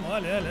 vamos,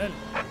 dale.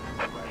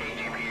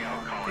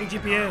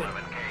 KGPL.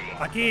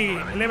 Aquí,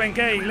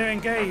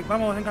 11K,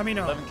 vamos en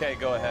camino. 11K,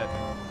 go ahead.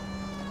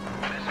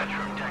 Message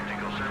from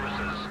Technical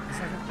Services.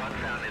 Blood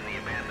found in the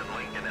abandoned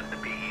Lincoln at the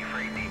PE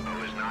freight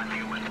depot is not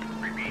human.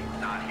 Repeat,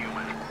 not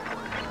human.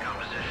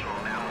 Compositional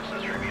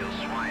analysis reveals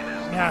swine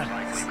as Mirá,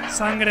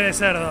 sangre de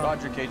cerdo.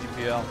 Roger,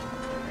 KGPL.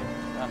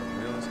 Time to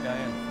reel this guy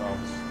in,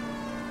 Phelps.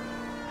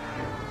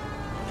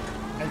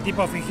 El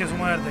tipo fingió su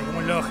muerte, como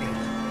un logi.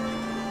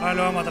 Ahora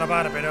lo vamos a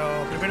atrapar,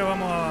 pero primero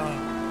vamos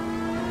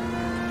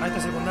a esta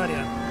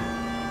secundaria.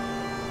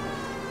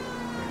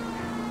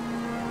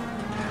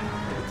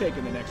 We're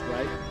taking the next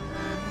right.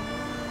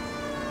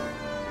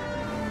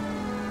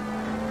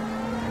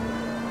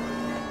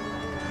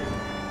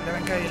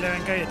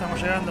 11K, estamos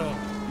llegando.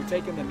 You're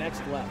taking the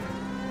next left.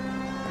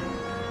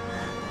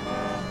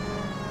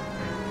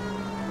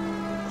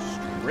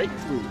 Straight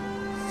through.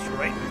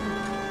 Straight.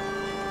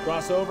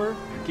 Cross over,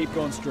 keep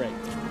going straight.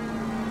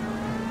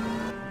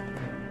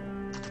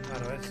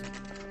 Claro, es.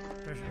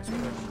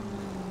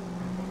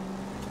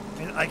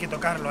 Hay que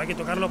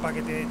tocarlo para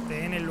que te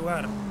den el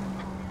lugar.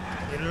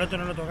 Y el otro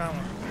no lo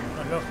tocamos,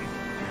 no es lógico.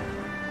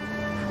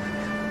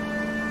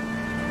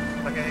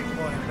 Para que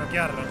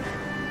bloquearlo.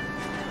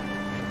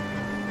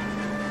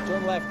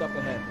 Turn left up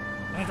ahead.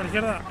 ¿Dónde está la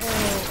izquierda?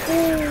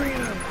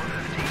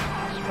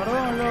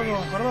 Perdón,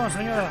 loco, perdón,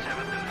 señora.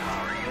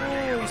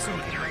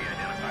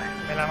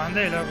 Me la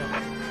mandé, loco.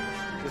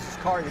 This is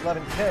car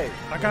 11K.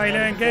 Acá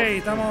 11K,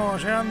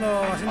 estamos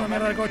llegando haciendo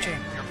mierda el coche.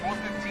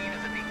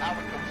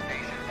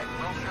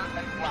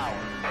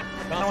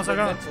 Estamos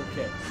acá.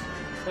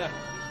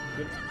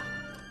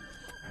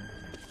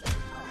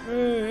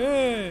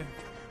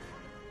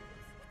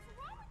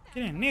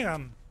 ¿Quién es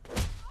Negan?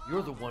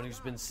 You're the one who's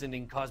been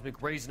sending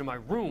cosmic rays into my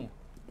room.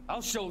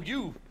 I'll show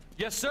you.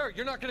 Yes, sir.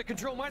 You're not going to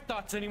control my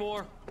thoughts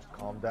anymore.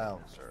 Calm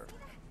down, sir.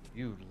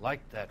 You'd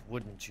like that,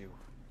 wouldn't you?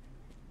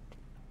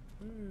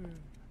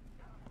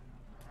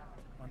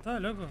 ¿Está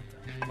loco?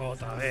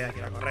 Otra vez hay que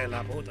ir a correr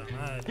la puta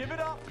madre. Give it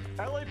up,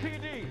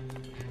 LAPD.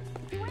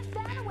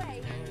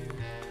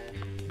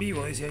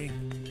 Vivo, dice ahí.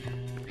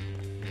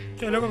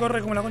 Che, el loco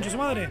corre como la concha de su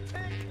madre.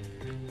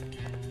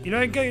 Y lo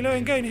ven que,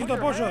 necesito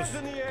apoyos.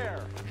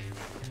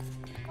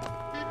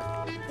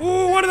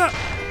 ¡Guarda!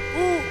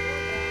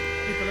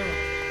 Listo, loco.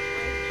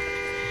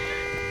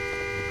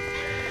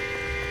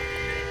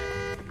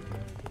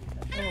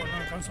 No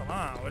alcanzo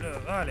más, boludo.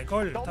 Dale,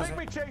 Cole.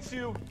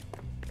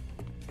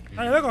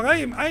 Dale, loco, acá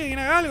alguien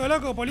haga algo,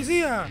 loco,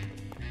 policía.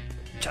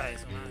 Cha de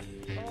su madre.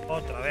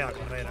 Otra vez a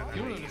correr acá.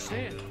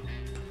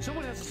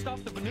 Someone has to stop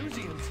the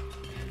Venusians.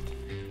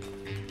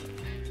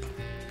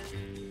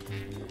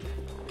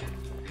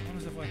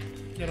 ¿Dónde se fue?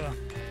 Izquierda.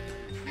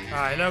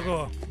 Ay,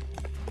 loco.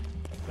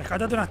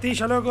 Rescatate una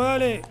astilla, loco,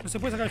 dale. ¿No se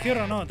puede sacar el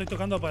fierro? No, estoy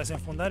tocando para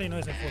desenfundar y no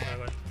desenfunda,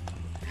 loco.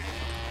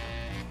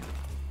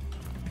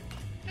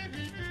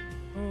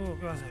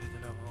 ¿Qué va a hacer este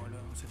loco,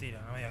 boludo? Se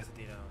tira, no me digas que se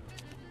tira.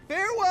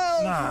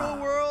 Farewell, cruel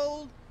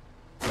world.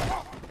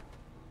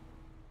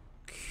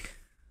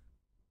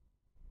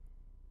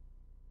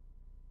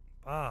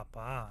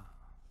 Papá.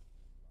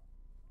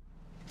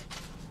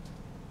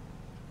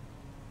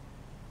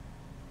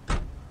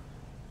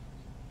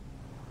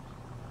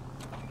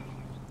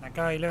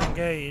 Acá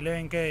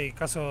 11K,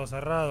 caso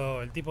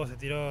cerrado, el tipo se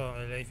tiró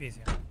del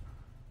edificio.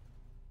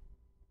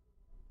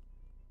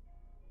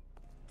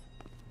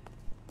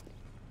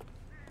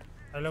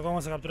 Ahora loco,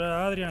 vamos a capturar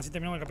a Adrian, así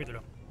terminamos el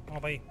capítulo.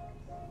 Vamos para ahí.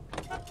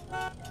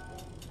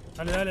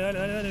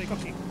 Dale,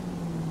 Koski.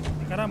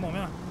 Encaramos,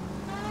 mirá.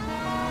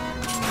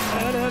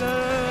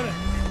 Dale.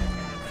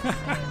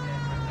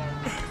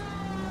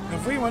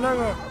 Nos fuimos,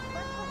 loco.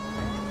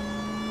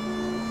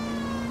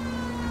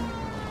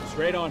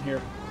 Straight on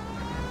here.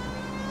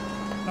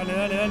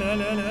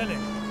 Dale.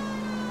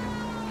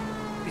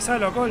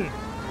 Pisalo, Col.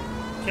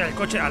 Sí, al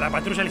coche, a la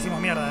patrulla le hicimos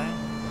mierda,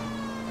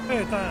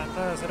 está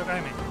 0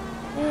 km.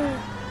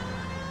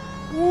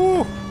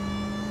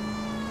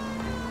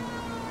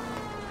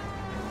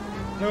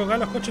 Luego acá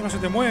los coches no se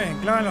te mueven,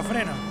 clavan los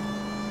frenos.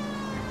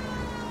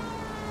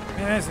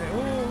 Mira ese,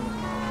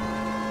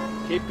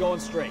 Keep going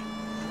straight.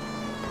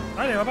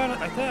 Dale, papá,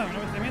 ahí está, no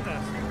te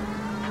metas.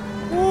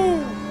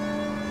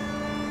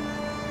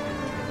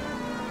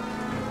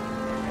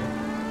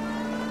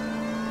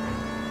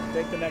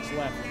 Take the next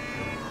left.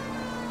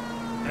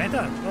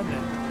 ¿Neta? ¿Dónde?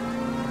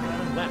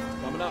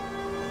 Left, coming up.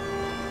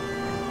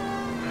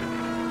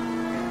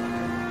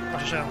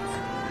 Allá llegamos.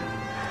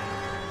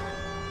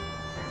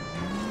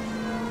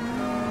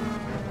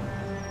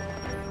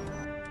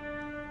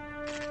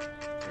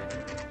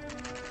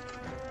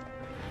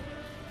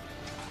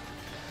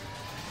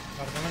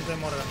 Apartamento de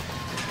Morgan.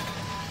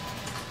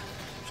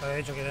 Ya había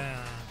dicho que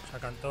ya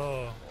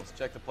cantó. Let's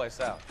check the place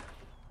out.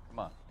 Come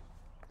on.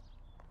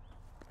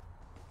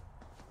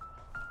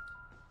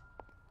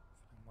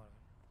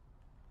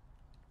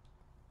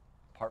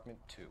 Apartment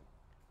 2.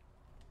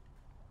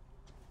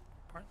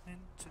 Apartment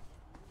 2.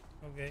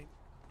 Okay.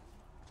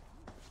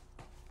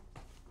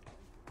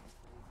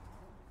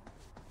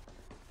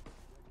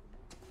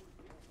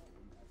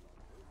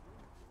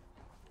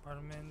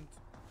 Apartment.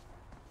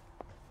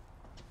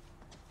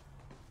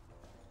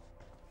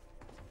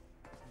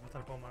 ¿Dónde está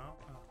el pomo, no?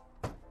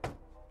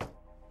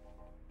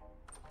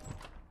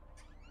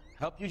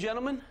 Help you,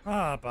 gentlemen?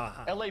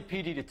 Pa.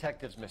 LAPD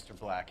detectives, Mr.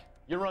 Black.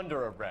 You're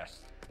under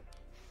arrest.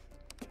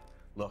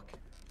 Look,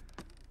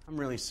 I'm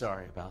really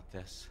sorry about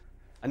this.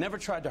 I never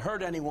tried to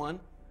hurt anyone.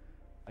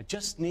 I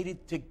just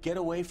needed to get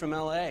away from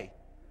LA. I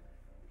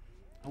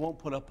won't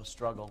put up a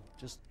struggle.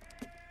 Just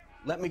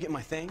let me get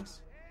my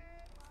things.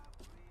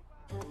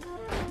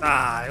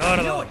 Ah,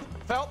 gordo.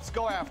 Phelps,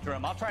 go after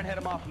him. I'll try and head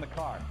him off in the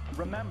car.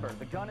 Remember,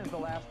 the gun is the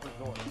last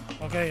resort.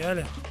 Ok,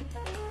 dale.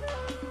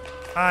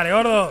 Dale,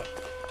 gordo.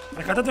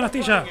 Rescatate una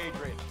astilla.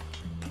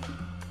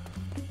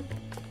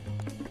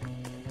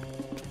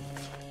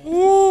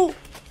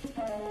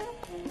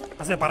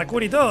 Hace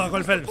parkour y todo,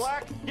 Col Phelps.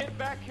 Black, get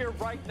back here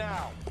right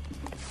now.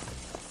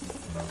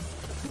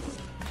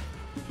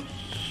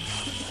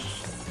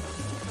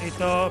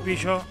 Listo,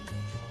 pillo.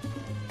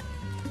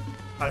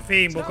 Al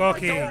fin,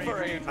 Bukowski.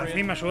 Al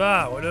fin me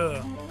ayudás,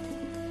 boludo.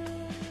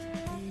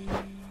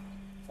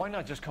 Why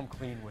not just come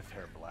clean with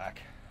her, Black?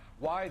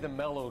 Why the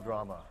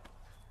melodrama?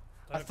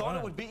 I thought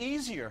it would be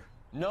easier.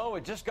 No,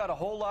 it just got a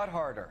whole lot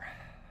harder.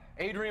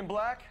 Adrian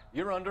Black,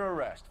 you're under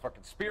arrest for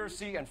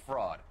conspiracy and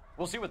fraud.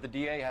 We'll see what the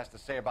DA has to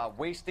say about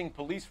wasting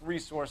police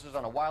resources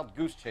on a wild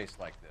goose chase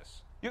like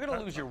this. You're gonna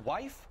lose your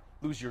wife,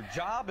 lose your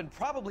job, and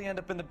probably end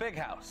up in the big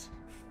house.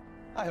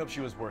 I hope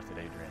she was worth it,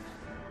 Adrian.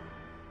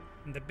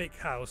 In the big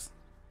house.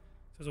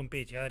 Eso es un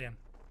pitch, Adrian.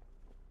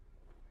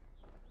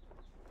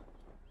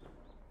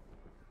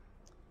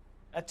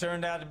 That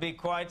turned out to be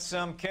quite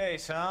some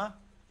case, huh?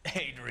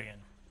 Adrian,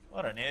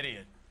 what an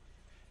idiot.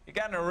 You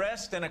got an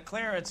arrest and a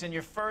clearance in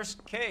your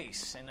first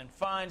case, and in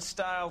fine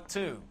style,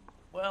 too.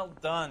 Well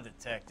done,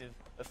 detective.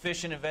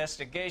 Efficient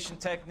investigation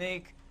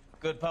technique,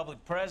 good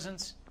public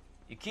presence.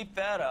 You keep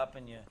that up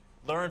and you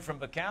learn from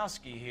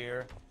Bukowski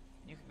here,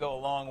 you could go a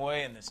long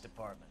way in this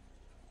department.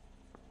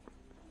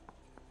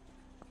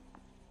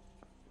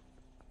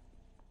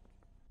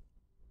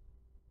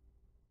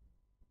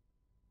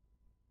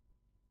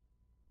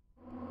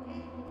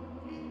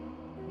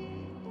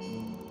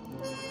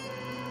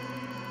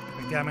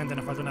 Efectivamente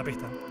nos falta una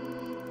pista.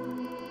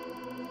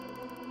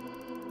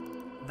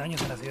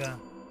 Daños a la ciudad.